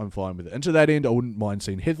fine. I'm fine with it. And to that end, I wouldn't mind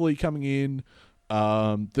seeing Heatherly coming in.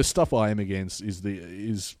 The stuff I am against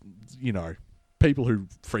is people who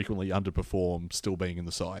frequently underperform still being in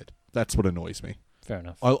the side. That's what annoys me. Fair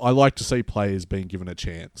enough. I like to see players being given a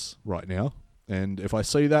chance right now. And if I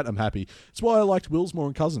see that, I'm happy. It's why I liked Willsmore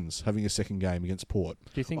and Cousins having a second game against Port.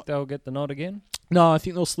 Do you think they'll get the nod again? No, I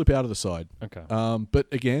think they'll slip out of the side. Okay. But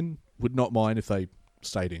again, would not mind if they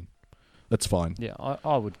stayed in. That's fine. Yeah,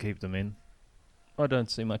 I would keep them in. I don't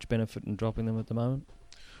see much benefit in dropping them at the moment.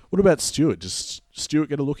 What about Stewart? Does Stewart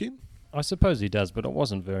get a look in? I suppose he does, but I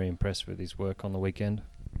wasn't very impressed with his work on the weekend.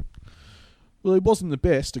 Well, he wasn't the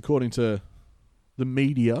best, according to the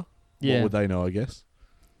media. Yeah. What would they know, I guess?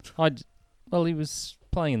 Well, he was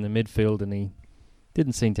playing in the midfield and he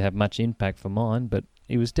didn't seem to have much impact for mine, but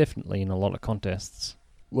he was definitely in a lot of contests.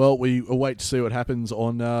 Well, we await to see what happens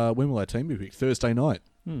on when will our team be picked? Thursday night.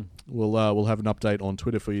 We'll have an update on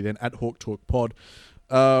Twitter for you then, at Hawk Talk Pod.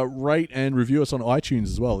 Rate and review us on iTunes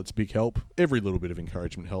as well. It's a big help. Every little bit of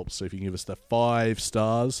encouragement helps. So if you can give us the 5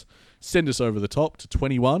 stars, send us over the top to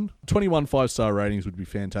 21. 21 5-star ratings would be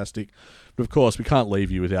fantastic. But of course, we can't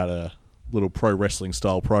leave you without a little pro wrestling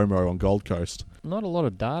style promo on Gold Coast. Not a lot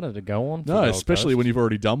of data to go on. For No, Gold especially Coast. when you've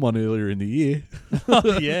already done one earlier in the year.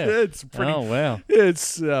 Yeah. It's pretty. Oh, wow. Yeah,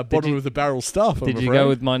 it's bottom of the barrel stuff. Did you go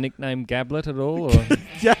with my nickname Gablet at all? Or?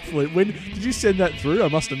 Gablet? When did you send that through? I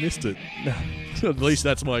must have missed it. At least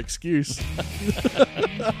that's my excuse.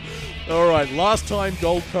 All right, last time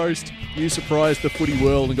Gold Coast You surprised the footy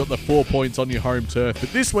world and got the 4 points on your home turf.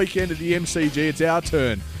 But this weekend at the MCG, it's our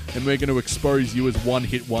turn, and we're going to expose you as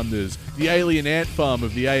one-hit wonders, the alien ant farm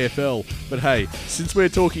of the AFL. But hey, since we're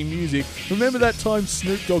talking music, remember that time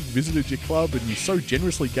Snoop Dogg visited your club and you so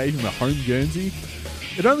generously gave him a home Guernsey?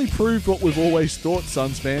 It only proved what we've always thought,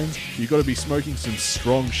 Suns fans. You've got to be smoking some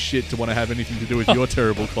strong shit to want to have anything to do with your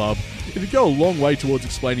terrible club. It'd go a long way towards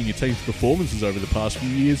explaining your team's performances over the past few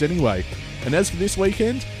years anyway. And as for this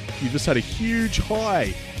weekend, you just had a huge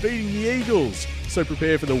high, beating the Eagles. So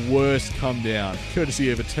prepare for the worst come down,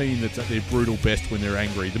 courtesy of a team that's at their brutal best when they're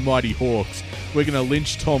angry, the Mighty Hawks. We're going to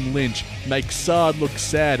lynch Tom Lynch, make Sard look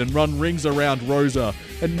sad and run rings around Rosa.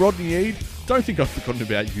 And Rodney Eade, don't think I've forgotten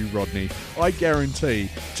about you, Rodney. I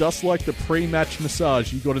guarantee, just like the pre-match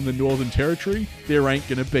massage you got in the Northern Territory, there ain't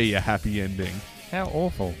going to be a happy ending. How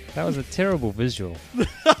awful. That was a terrible visual.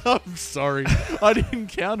 I'm sorry. I didn't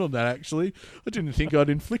count on that, actually. I didn't think I'd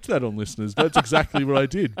inflict that on listeners. That's exactly what I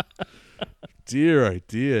did. Dear, oh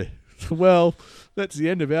dear. Well, that's the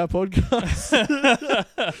end of our podcast.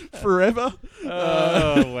 Forever.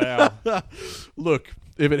 Oh, wow. Look,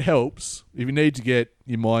 if it helps, if you need to get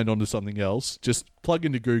your mind onto something else, just plug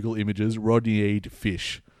into Google Images Rodney Eade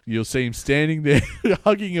fish. You'll see him standing there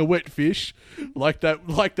hugging a wet fish, like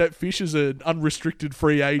that fish is an unrestricted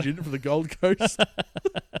free agent for the Gold Coast.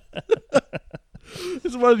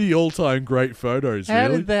 It's one of the all-time great photos, How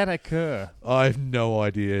really. did that occur? I have no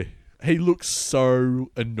idea. He looks so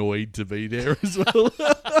annoyed to be there as well.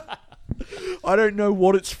 I don't know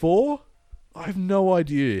what it's for. I have no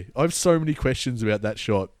idea. I have so many questions about that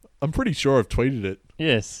shot. I'm pretty sure I've tweeted it.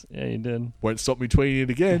 Yes, yeah, you did. Won't stop me tweeting it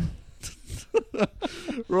again.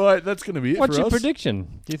 Right, that's going to be it What's for your us.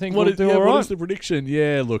 prediction? Do you think we'll do all What right? is the prediction?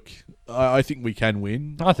 Yeah, look, I think we can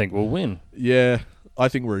win. I think we'll win. Yeah, I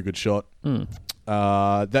think we're a good shot. Mm.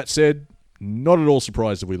 That said, not at all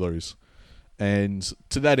surprised if we lose. And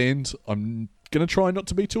to that end, I'm going to try not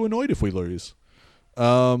to be too annoyed if we lose.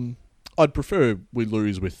 I'd prefer we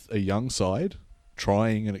lose with a young side,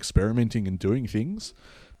 trying and experimenting and doing things.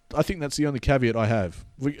 I think that's the only caveat I have.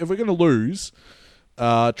 If we're going to lose,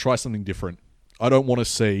 try something different. I don't want to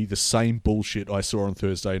see the same bullshit I saw on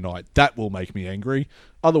Thursday night. That will make me angry.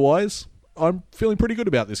 Otherwise, I'm feeling pretty good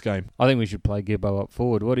about this game. I think we should play Gibbo up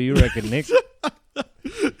forward. What do you reckon, Nick?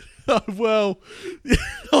 Well,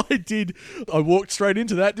 I did. I walked straight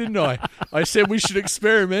into that, didn't I? I said we should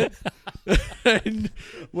experiment. And,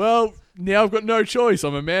 well, now I've got no choice.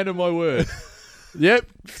 I'm a man of my word. Yep,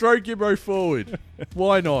 throw Gibbo forward.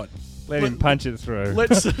 Why not? Let him punch it through.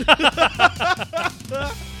 Let's...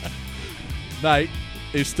 Mate,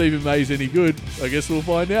 if Stephen May's any good, I guess we'll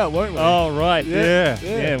find out, won't we? Oh, right. Yeah,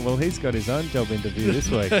 Yeah. yeah. Well, he's got his own job interview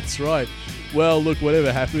this week. That's right. Well, look,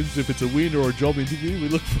 whatever happens, if it's a win or a job interview, we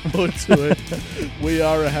look forward to it. We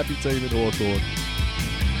are a happy team at Hawthorn.